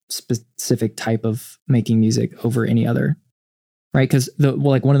any specific type of making music over any other, right? Because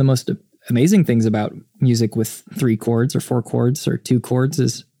like one of the most amazing things about music with 3 chords or 4 chords or 2 chords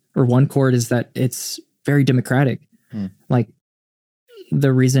is, or 1 chord, is that it's very democratic. Like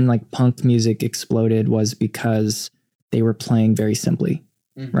the reason like punk music exploded was because they were playing very simply,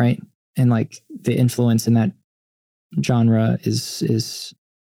 right? And like the influence in that genre is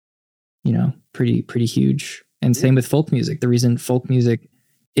you know, pretty huge. And same with folk music. The reason folk music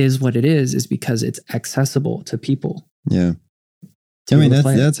is what it is because it's accessible to people. Yeah. I mean,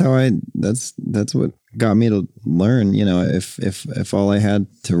 that's what got me to learn, you know, if all I had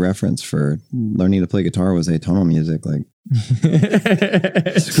to reference for learning to play guitar was atonal music, like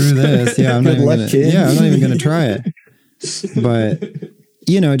screw this. Yeah. I'm not even going to try it. But,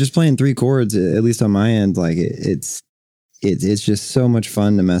 you know, just playing 3 chords, at least on my end, like it's just so much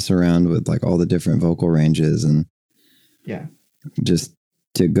fun to mess around with like all the different vocal ranges and just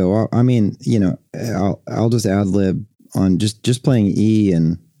to go out. I mean, you know, I'll just ad lib on just playing E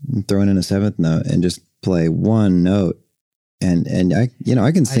and throwing in a 7th note and just play 1 note. And I, you know,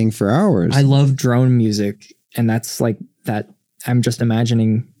 I can sing for hours. I love drone music, and that's like that. I'm just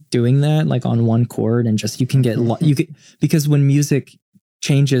imagining doing that like on 1 chord, and just, you can get, because when music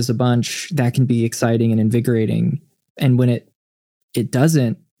changes a bunch, that can be exciting and invigorating. And when it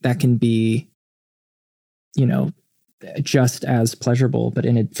doesn't, that can be, you know, just as pleasurable, but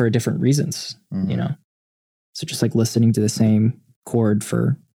for different reasons, you know? So just like listening to the same chord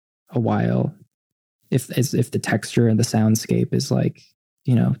for a while, if the texture and the soundscape is like,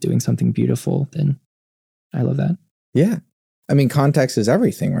 you know, doing something beautiful, then I love that. Yeah. I mean, context is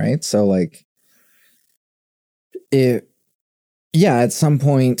everything, right? So like at some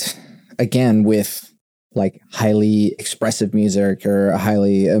point, again, with like highly expressive music or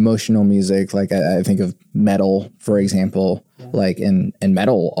highly emotional music, like I think of metal, for example, like, and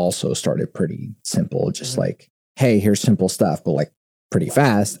metal also started pretty simple, just like, hey, here's simple stuff, but like pretty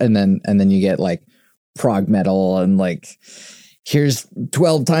fast. And then you get like prog metal and like, here's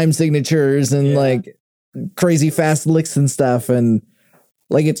 12 time signatures and like crazy fast licks and stuff. And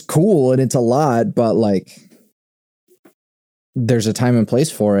like, it's cool and it's a lot, but like there's a time and place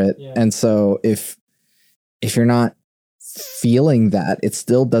for it. Yeah. And so if you're not feeling that, it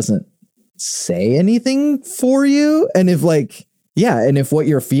still doesn't say anything for you. And if like, and if what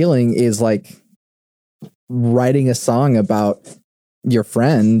you're feeling is like writing a song about your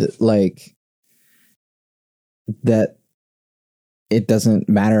friend, like that, it doesn't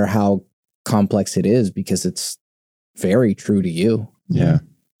matter how complex it is because it's very true to you. Yeah.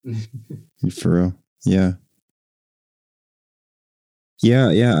 For real. Yeah.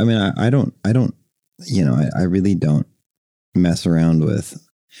 Yeah. I mean, I don't, you know, I really don't mess around with,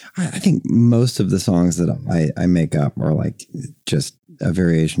 I think most of the songs that I make up are like just a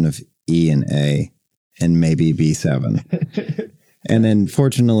variation of E and A and maybe B7. And then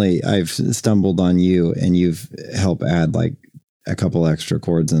fortunately I've stumbled on you and you've helped add like a couple extra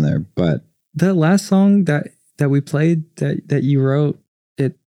chords in there. But the last song that we played that you wrote,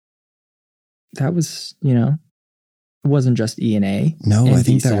 that was, you know, it wasn't just E and A. No, I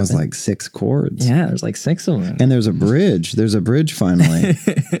think that was like 6 chords. Yeah, there's like 6 of them. And there's a bridge. There's a bridge finally.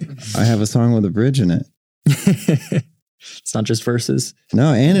 I have a song with a bridge in it. It's not just verses.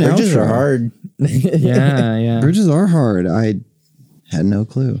 No, and an bridges outro. Are hard. Yeah. Bridges are hard. I had no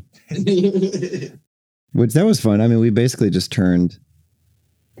clue. Which that was fun. I mean, we basically just turned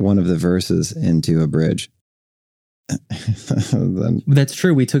one of the verses into a bridge. That's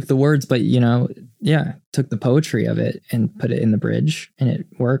true. We took the words, but you know, took the poetry of it and put it in the bridge, and it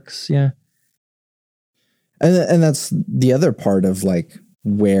works. Yeah. And that's the other part of like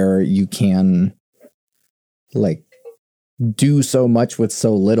where you can like do so much with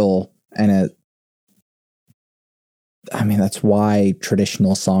so little. And that's why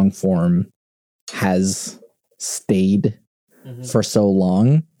traditional song form has stayed for so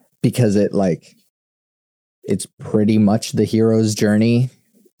long, because it's pretty much the hero's journey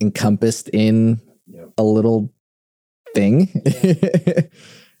encompassed in a little thing.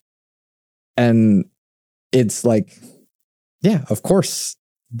 And it's like, yeah, of course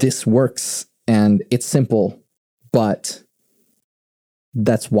this works and it's simple, but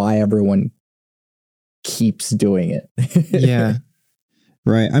that's why everyone keeps doing it. Yeah.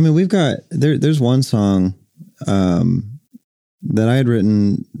 Right. I mean, we've got, there's one song that I had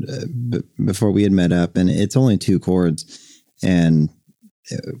written before we had met up, and it's only 2 chords, and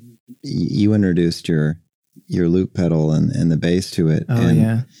you introduced your loop pedal and the bass to it. Oh, and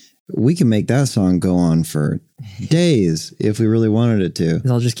yeah. We can make that song go on for days if we really wanted it to.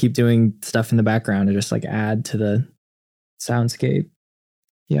 I'll just keep doing stuff in the background to just like add to the soundscape.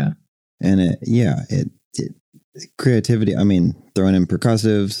 Yeah. And it creativity. I mean, throwing in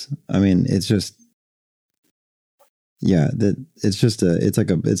percussives. I mean, it's just, it's just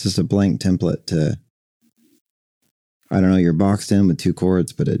a blank template to, I don't know, you're boxed in with 2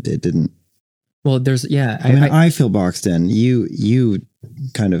 chords, but it didn't. Well, there's, I feel boxed in. You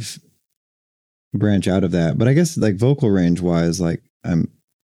kind of branch out of that, but I guess like vocal range wise, like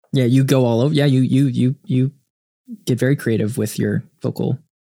you go all over. Yeah. You get very creative with your vocal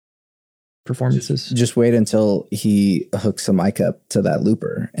performances. Just wait until he hooks a mic up to that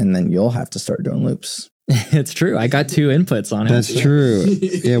looper, and then you'll have to start doing loops. It's true. I got 2 inputs on it. That's true.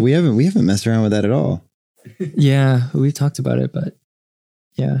 Yeah. We haven't messed around with that at all. Yeah. We've talked about it, but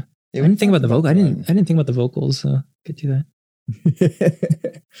yeah. I didn't think about the vocal. I didn't think about the vocals. So could do that.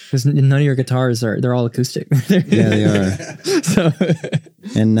 Because none of your guitars they're all acoustic. Yeah, they are. So,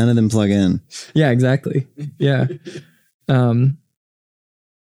 and none of them plug in. Yeah, exactly. Yeah.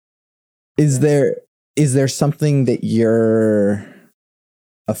 Is there something that you're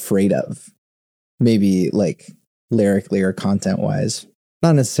afraid of? Maybe like lyrically or content wise,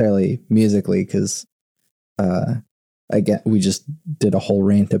 not necessarily musically, because we just did a whole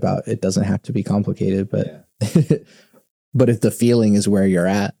rant about it doesn't have to be complicated, but but if the feeling is where you're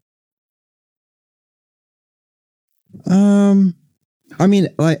at. I mean,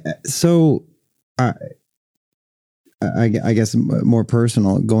 like, so I guess more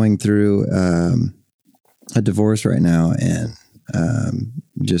personal, going through a divorce right now, and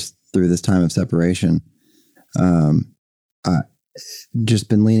just through this time of separation, I just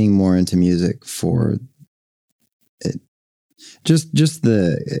been leaning more into music for it. Just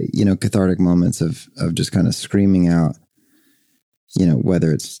the, cathartic moments of just kind of screaming out,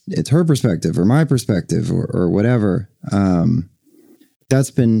 whether it's her perspective or my perspective or whatever.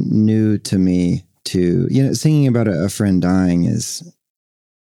 That's been new to me too. Singing about a friend dying is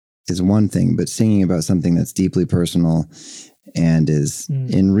one thing, but singing about something that's deeply personal and is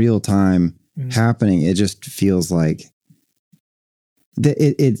in real time happening, it just feels like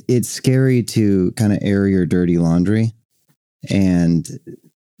it's scary to kind of air your dirty laundry. And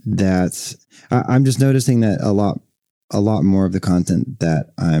I'm just noticing that a lot more of the content that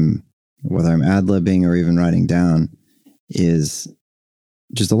whether I'm ad-libbing or even writing down, is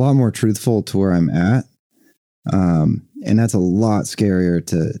just a lot more truthful to where I'm at. And that's a lot scarier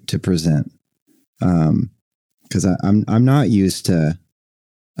to present. Cause I'm not used to,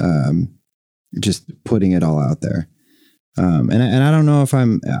 just putting it all out there. And I don't know if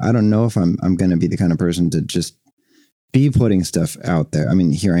I'm going to be the kind of person to just be putting stuff out there. I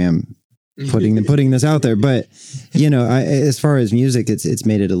mean, here I am putting this out there, but as far as music, it's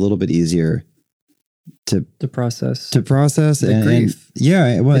made it a little bit easier to process and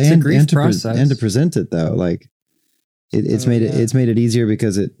yeah, well, it's and to present it though. Like it's made it easier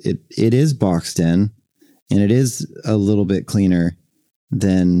because it is boxed in, and it is a little bit cleaner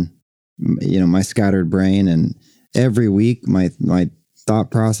than, my scattered brain, and every week my thought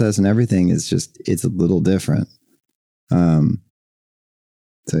process and everything is it's a little different.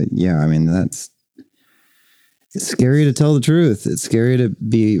 So yeah, I mean, it's scary to tell the truth. It's scary to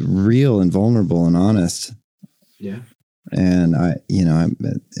be real and vulnerable and honest. Yeah. And I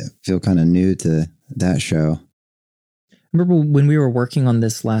feel kind of new to that show. I remember when we were working on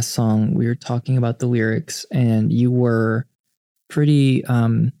this last song, we were talking about the lyrics, and you were pretty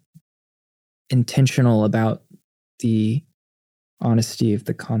intentional about the honesty of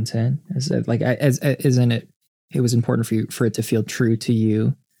the content. Isn't it? It was important for it to feel true to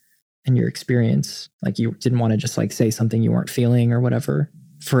you and your experience. Like you didn't want to just like say something you weren't feeling or whatever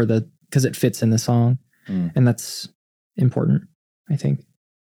because it fits in the song. And that's important, I think.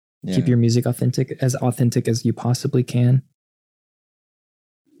 Keep your music authentic as you possibly can.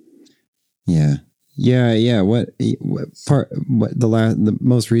 Yeah. The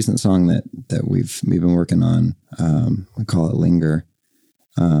most recent song that we've been working on, we call it Linger.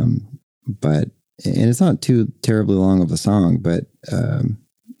 And it's not too terribly long of a song, but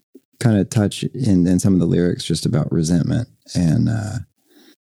kind of touch in some of the lyrics just about resentment. And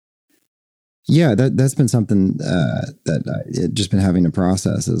that's been something that just been having to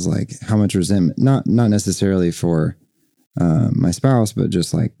process, is like how much resentment, not necessarily for my spouse, but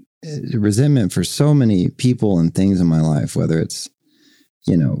just like resentment for so many people and things in my life, whether it's,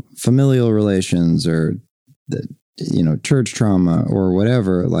 familial relations or the, church trauma or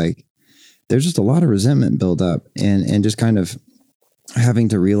whatever. Like there's just a lot of resentment build up, and just kind of having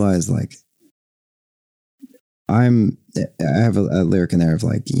to realize, like, I have a lyric in there of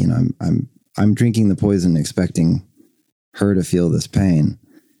like, I'm drinking the poison expecting her to feel this pain,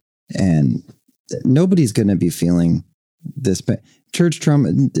 and nobody's going to be feeling this pain. Church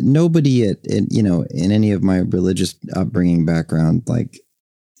trauma, nobody in any of my religious upbringing background, like,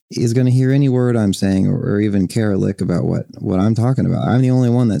 is going to hear any word I'm saying or even care a lick about what I'm talking about. I'm the only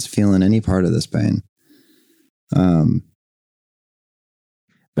one that's feeling any part of this pain.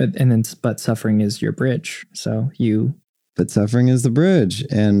 But suffering is your bridge. But suffering is the bridge,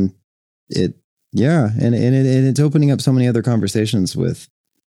 and it's opening up so many other conversations with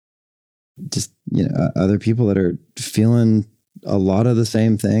just, other people that are feeling a lot of the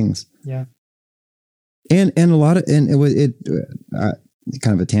same things. Yeah. And a lot of, and it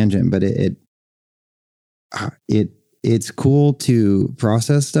kind of a tangent, but it's cool to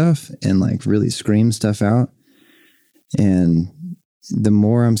process stuff and like really scream stuff out. And the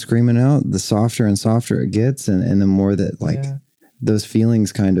more I'm screaming out, the softer and softer it gets. And the more that those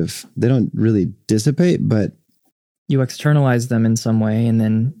feelings kind of, they don't really dissipate, but you externalize them in some way, and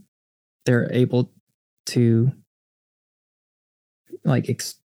then they're able to like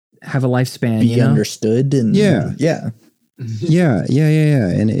have a lifespan, be understood. And yeah.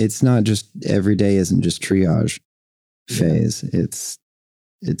 And it's not just, every day isn't just triage phase. It's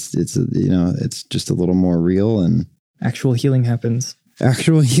just a little more real, and actual healing happens.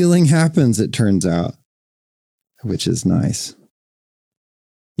 It turns out, which is nice.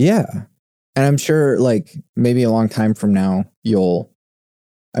 Yeah. And I'm sure, like, maybe a long time from now,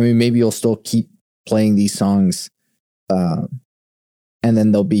 maybe you'll still keep playing these songs, and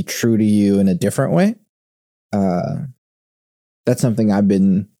then they'll be true to you in a different way. That's something I've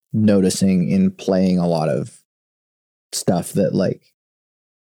been noticing in playing a lot of stuff that, like,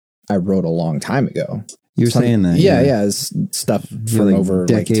 I wrote a long time ago. You're saying that? Yeah. It's stuff from over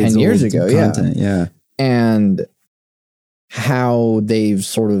like 10 years ago. Content, yeah. And how they've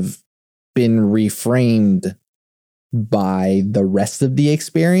sort of been reframed by the rest of the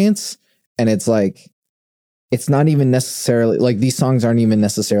experience. And it's like, it's not even necessarily, like, these songs aren't even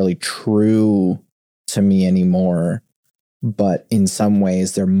necessarily true to me anymore, but in some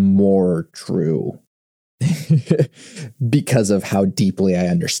ways they're more true because of how deeply I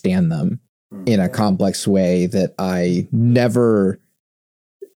understand them in a complex way that I never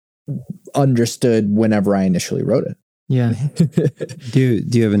understood whenever I initially wrote it. Yeah. Do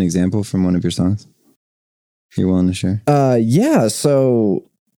you have an example from one of your songs you're willing to share? Yeah. So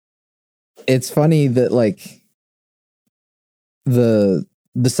it's funny that, like, the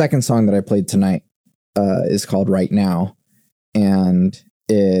second song that I played tonight is called Right Now, and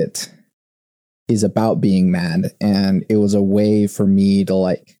it is about being mad, and it was a way for me to,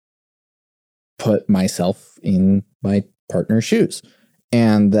 like, put myself in my partner's shoes,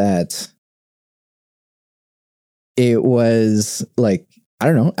 and that it was like, I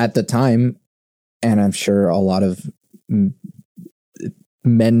don't know, at the time, and I'm sure a lot of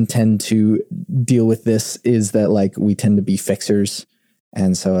men tend to deal with this, is that, like, we tend to be fixers.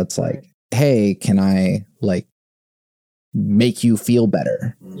 And so it's like, hey, can I, like, make you feel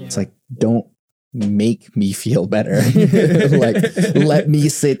better? Yeah. It's like, don't make me feel better. Like, let me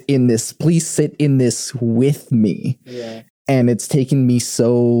sit in this. Please sit in this with me. Yeah. And it's taken me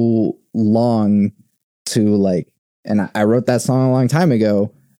so long to, like, and I wrote that song a long time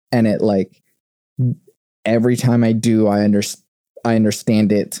ago, and it, like, every time I do, I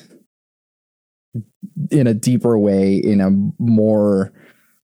understand it in a deeper way, in a more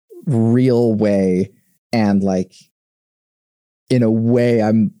real way. And, like, in a way,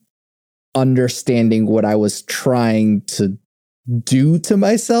 I'm understanding what I was trying to do to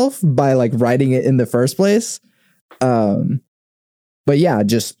myself by, like, writing it in the first place. But yeah,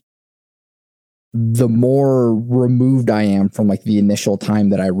 just the more removed I am from, like, the initial time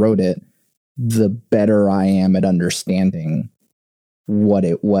that I wrote it, the better I am at understanding what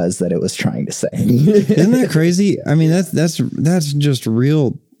it was that it was trying to say. Isn't that crazy? I mean, that's just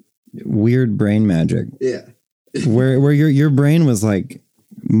real weird brain magic. Yeah. Where your brain was like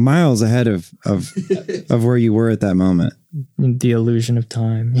miles ahead of where you were at that moment. The illusion of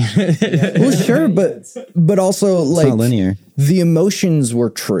time. Well, sure, but also It's like not linear. the emotions were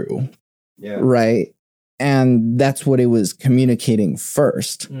true. Yeah. Right. And that's what it was communicating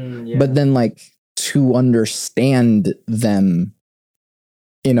first. But then like to understand them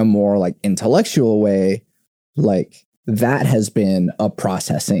in a more like intellectual way, like that has been a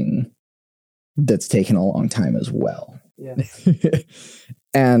processing that's taken a long time as well. Yeah.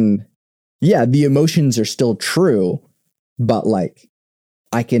 And yeah, the emotions are still true, but like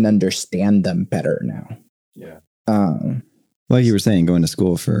I can understand them better now. Yeah. Like you were saying, going to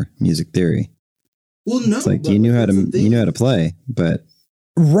school for music theory. Well, no, it's like you knew how to play, but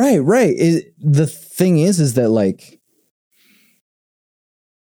right. The thing is that like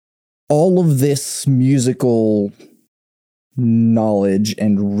all of this musical knowledge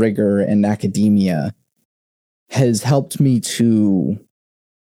and rigor and academia has helped me to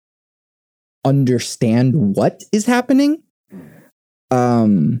understand what is happening.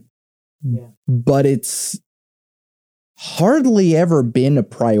 But it's hardly ever been a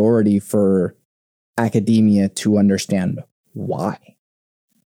priority for academia to understand why.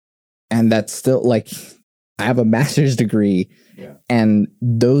 And that's still like, I have a master's degree, and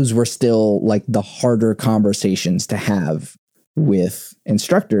those were still like the harder conversations to have with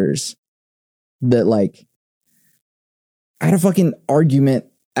instructors. That like, I had a fucking argument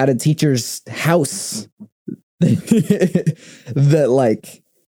at a teacher's house that like,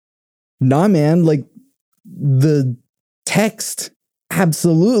 nah, man, like the text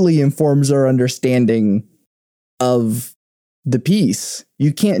absolutely informs our understanding of the piece.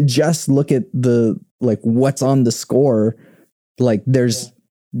 You can't just look at the like what's on the score. Like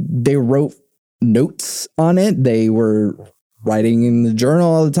they wrote notes on it. They were writing in the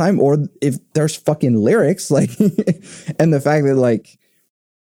journal all the time, or if there's fucking lyrics, like, and the fact that like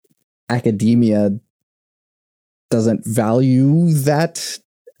academia doesn't value that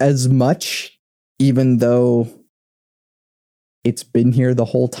as much, even though it's been here the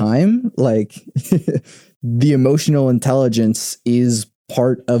whole time. Like the emotional intelligence is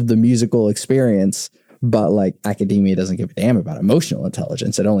part of the musical experience, but like academia doesn't give a damn about emotional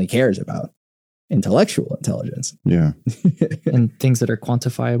intelligence. It only cares about intellectual intelligence. Yeah. And things that are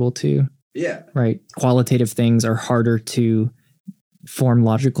quantifiable too. Yeah. Right. Qualitative things are harder to form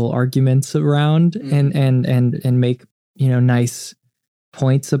logical arguments around and make, nice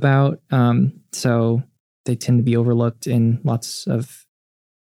points about. So they tend to be overlooked in lots of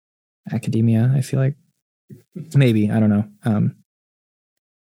academia, I feel like. Maybe, I don't know.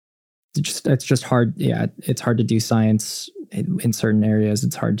 It's just hard. Yeah, it's hard to do science in certain areas.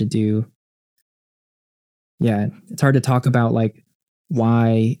 It's hard to do. Yeah, it's hard to talk about like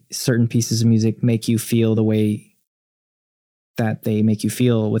why certain pieces of music make you feel the way that they make you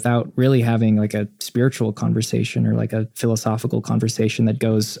feel without really having like a spiritual conversation or like a philosophical conversation that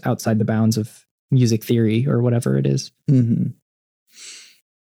goes outside the bounds of music theory or whatever it is. Mm-hmm.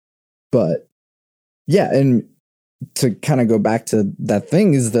 But yeah, and to kind of go back to that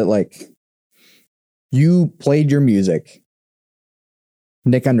thing is that like you played your music,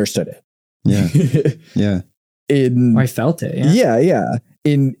 Nick understood it. Yeah. I felt it. Yeah.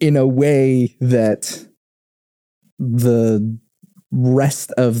 In a way that the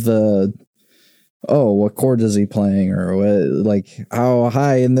rest of the what chord is he playing, or what, like how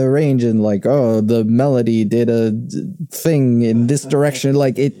high in the range, and like the melody did a thing in this direction,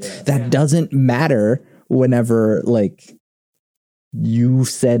 like that doesn't matter whenever like you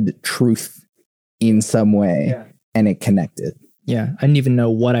said truth in some way and it connected. I didn't even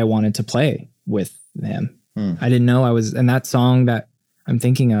know what I wanted to play with him. I didn't know and that song that I'm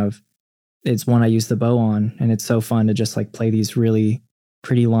thinking of, it's one I use the bow on, and it's so fun to just like play these really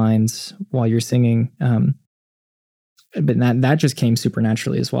pretty lines while you're singing. But that just came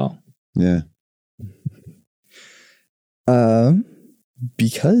supernaturally as well. Yeah.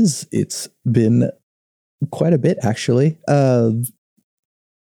 Because it's been quite a bit actually.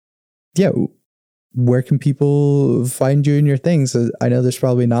 Where can people find you in your things? I know there's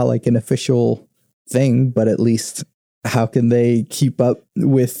probably not like an official thing, but at least how can they keep up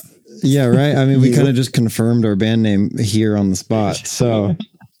with? Yeah, right. I mean, we kind of just confirmed our band name here on the spot, so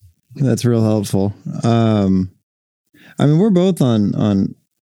that's real helpful. I mean, we're both on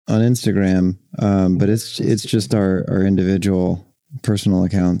Instagram, but it's just our individual personal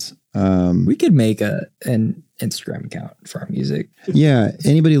accounts. We could make an Instagram account for our music. Yeah.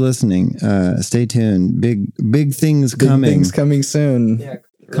 Anybody listening, stay tuned. Big things Big coming. things coming soon. Yeah.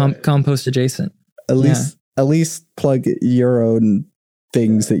 Compost adjacent. At least plug your own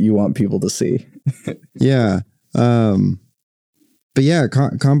things that you want people to see. Yeah. But yeah,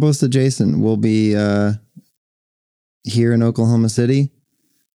 Compost adjacent will be here in Oklahoma City.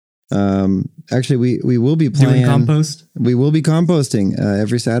 Actually, we will be playing doing compost. We will be composting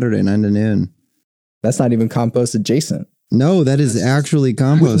every Saturday, 9 to noon. That's not even Compost adjacent. No, that is actually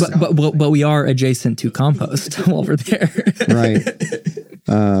compost. But we are adjacent to compost while we're there. Right.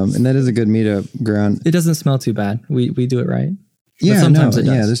 And that is a good meetup ground. It doesn't smell too bad. We do it right. Yeah, but sometimes it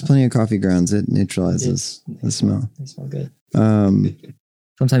does. Yeah, there's plenty of coffee grounds. It neutralizes the smell. They smell good.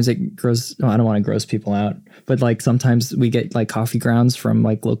 Sometimes it grows. I don't want to gross people out, but like sometimes we get like coffee grounds from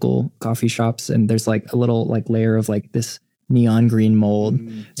like local coffee shops, and there's like a little like layer of like this neon green mold.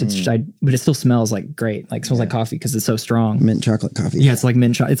 So but it still smells like great. Like smells like coffee because it's so strong. Mint chocolate coffee. Yeah, it's like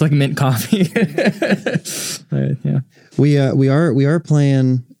it's like mint coffee. Yeah. We are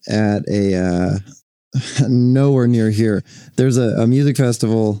playing at a nowhere near here. There's a music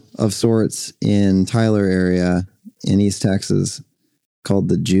festival of sorts in Tyler area in East Texas called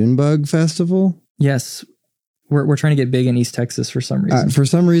the Junebug Festival. Yes. We're trying to get big in East Texas for some reason. For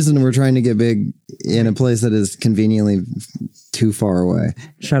some reason, we're trying to get big in a place that is conveniently too far away.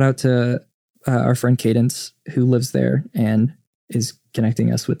 Shout out to our friend Cadence, who lives there and is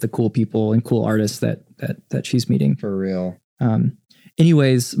connecting us with the cool people and cool artists that she's meeting. For real.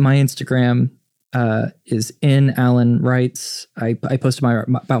 Anyways, my Instagram is in Alan Writes. I post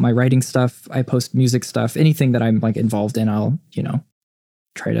about my writing stuff. I post music stuff. Anything that I'm like involved in, I'll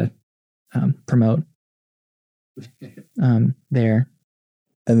try to promote there.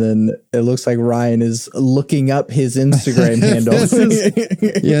 And then it looks like Ryan is looking up his Instagram handle.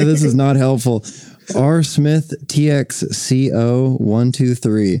 This is not helpful. R Smith TXCO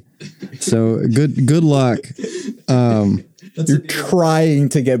 123. So good luck. You're trying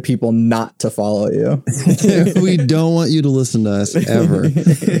to get people not to follow you. We don't want you to listen to us ever.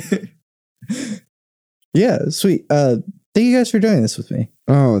 Yeah, sweet. Thank you guys for doing this with me.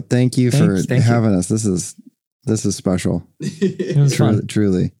 Oh, thank you for having us. This is special. It was fun.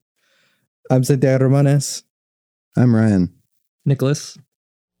 Truly. I'm Santiago Ramones. I'm Ryan. Nicholas.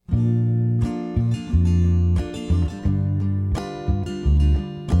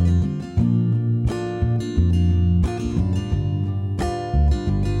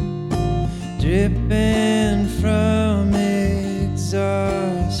 Dripping from exhaustion,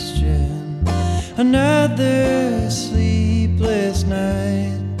 another sleepless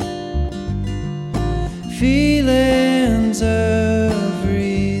night, feelings of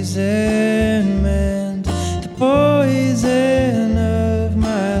resentment, the poison of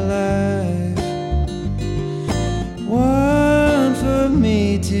my life, one for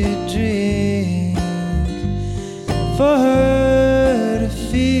me to drink, for her to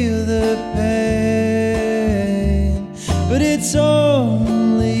feel the pain, but it's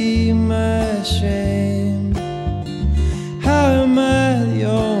only my shame. How am I the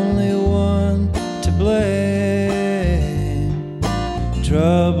only one to blame?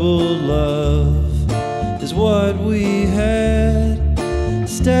 Troubled love is what we had,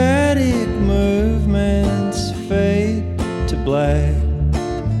 static movements fade to black.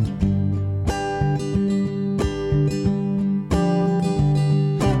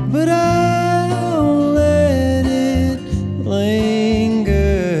 But I'll let it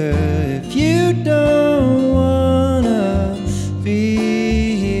linger if you don't wanna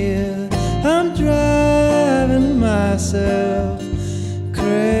be here. I'm driving myself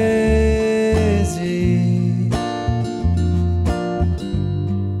crazy.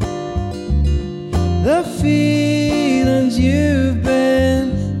 The feelings you've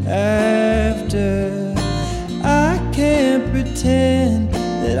been after, I can't pretend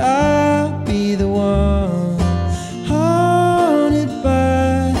that I'll be the one, haunted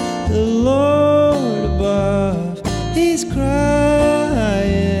by the Lord above. He's crying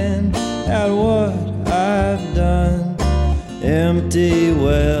at what I've done. Empty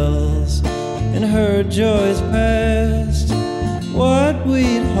wells in her joys past. What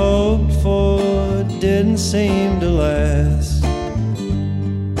we'd hoped for didn't seem to last.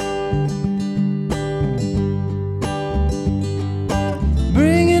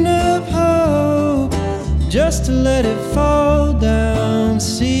 Bringing up hope just to let it fall down,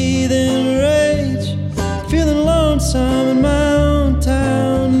 seething rage, feeling lonesome in my own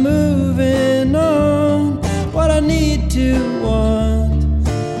town, moving on what I need to want,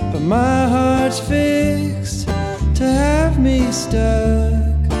 but my heart's fixed to have me stuck.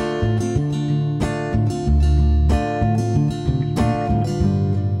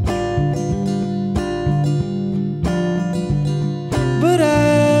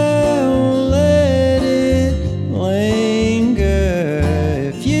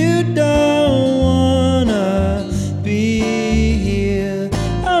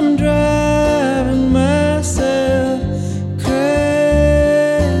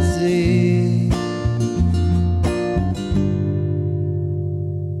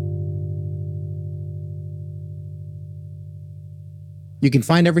 You can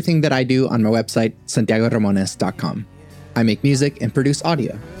find everything that I do on my website, santiagoramones.com. I make music and produce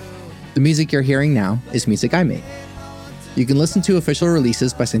audio. The music you're hearing now is music I made. You can listen to official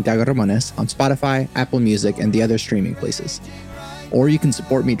releases by Santiago Ramones on Spotify, Apple Music, and the other streaming places. Or you can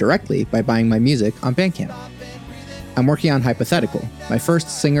support me directly by buying my music on Bandcamp. I'm working on Hypothetical, my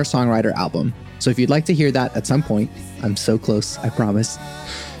first singer-songwriter album, so if you'd like to hear that at some point, I'm so close, I promise.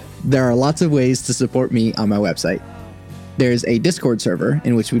 There are lots of ways to support me on my website. There's a Discord server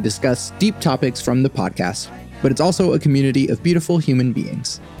in which we discuss deep topics from the podcast, but it's also a community of beautiful human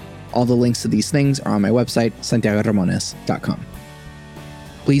beings. All the links to these things are on my website, santiagoramones.com.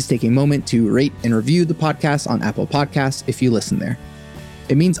 Please take a moment to rate and review the podcast on Apple Podcasts if you listen there.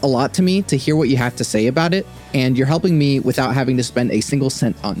 It means a lot to me to hear what you have to say about it, and you're helping me without having to spend a single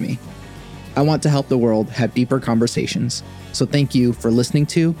cent on me. I want to help the world have deeper conversations, so thank you for listening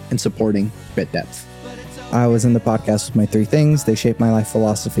to and supporting Bit Depth. I was in the podcast with my 3 things. They shape my life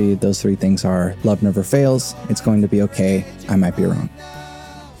philosophy. Those 3 things are: love never fails, it's going to be okay, I might be wrong.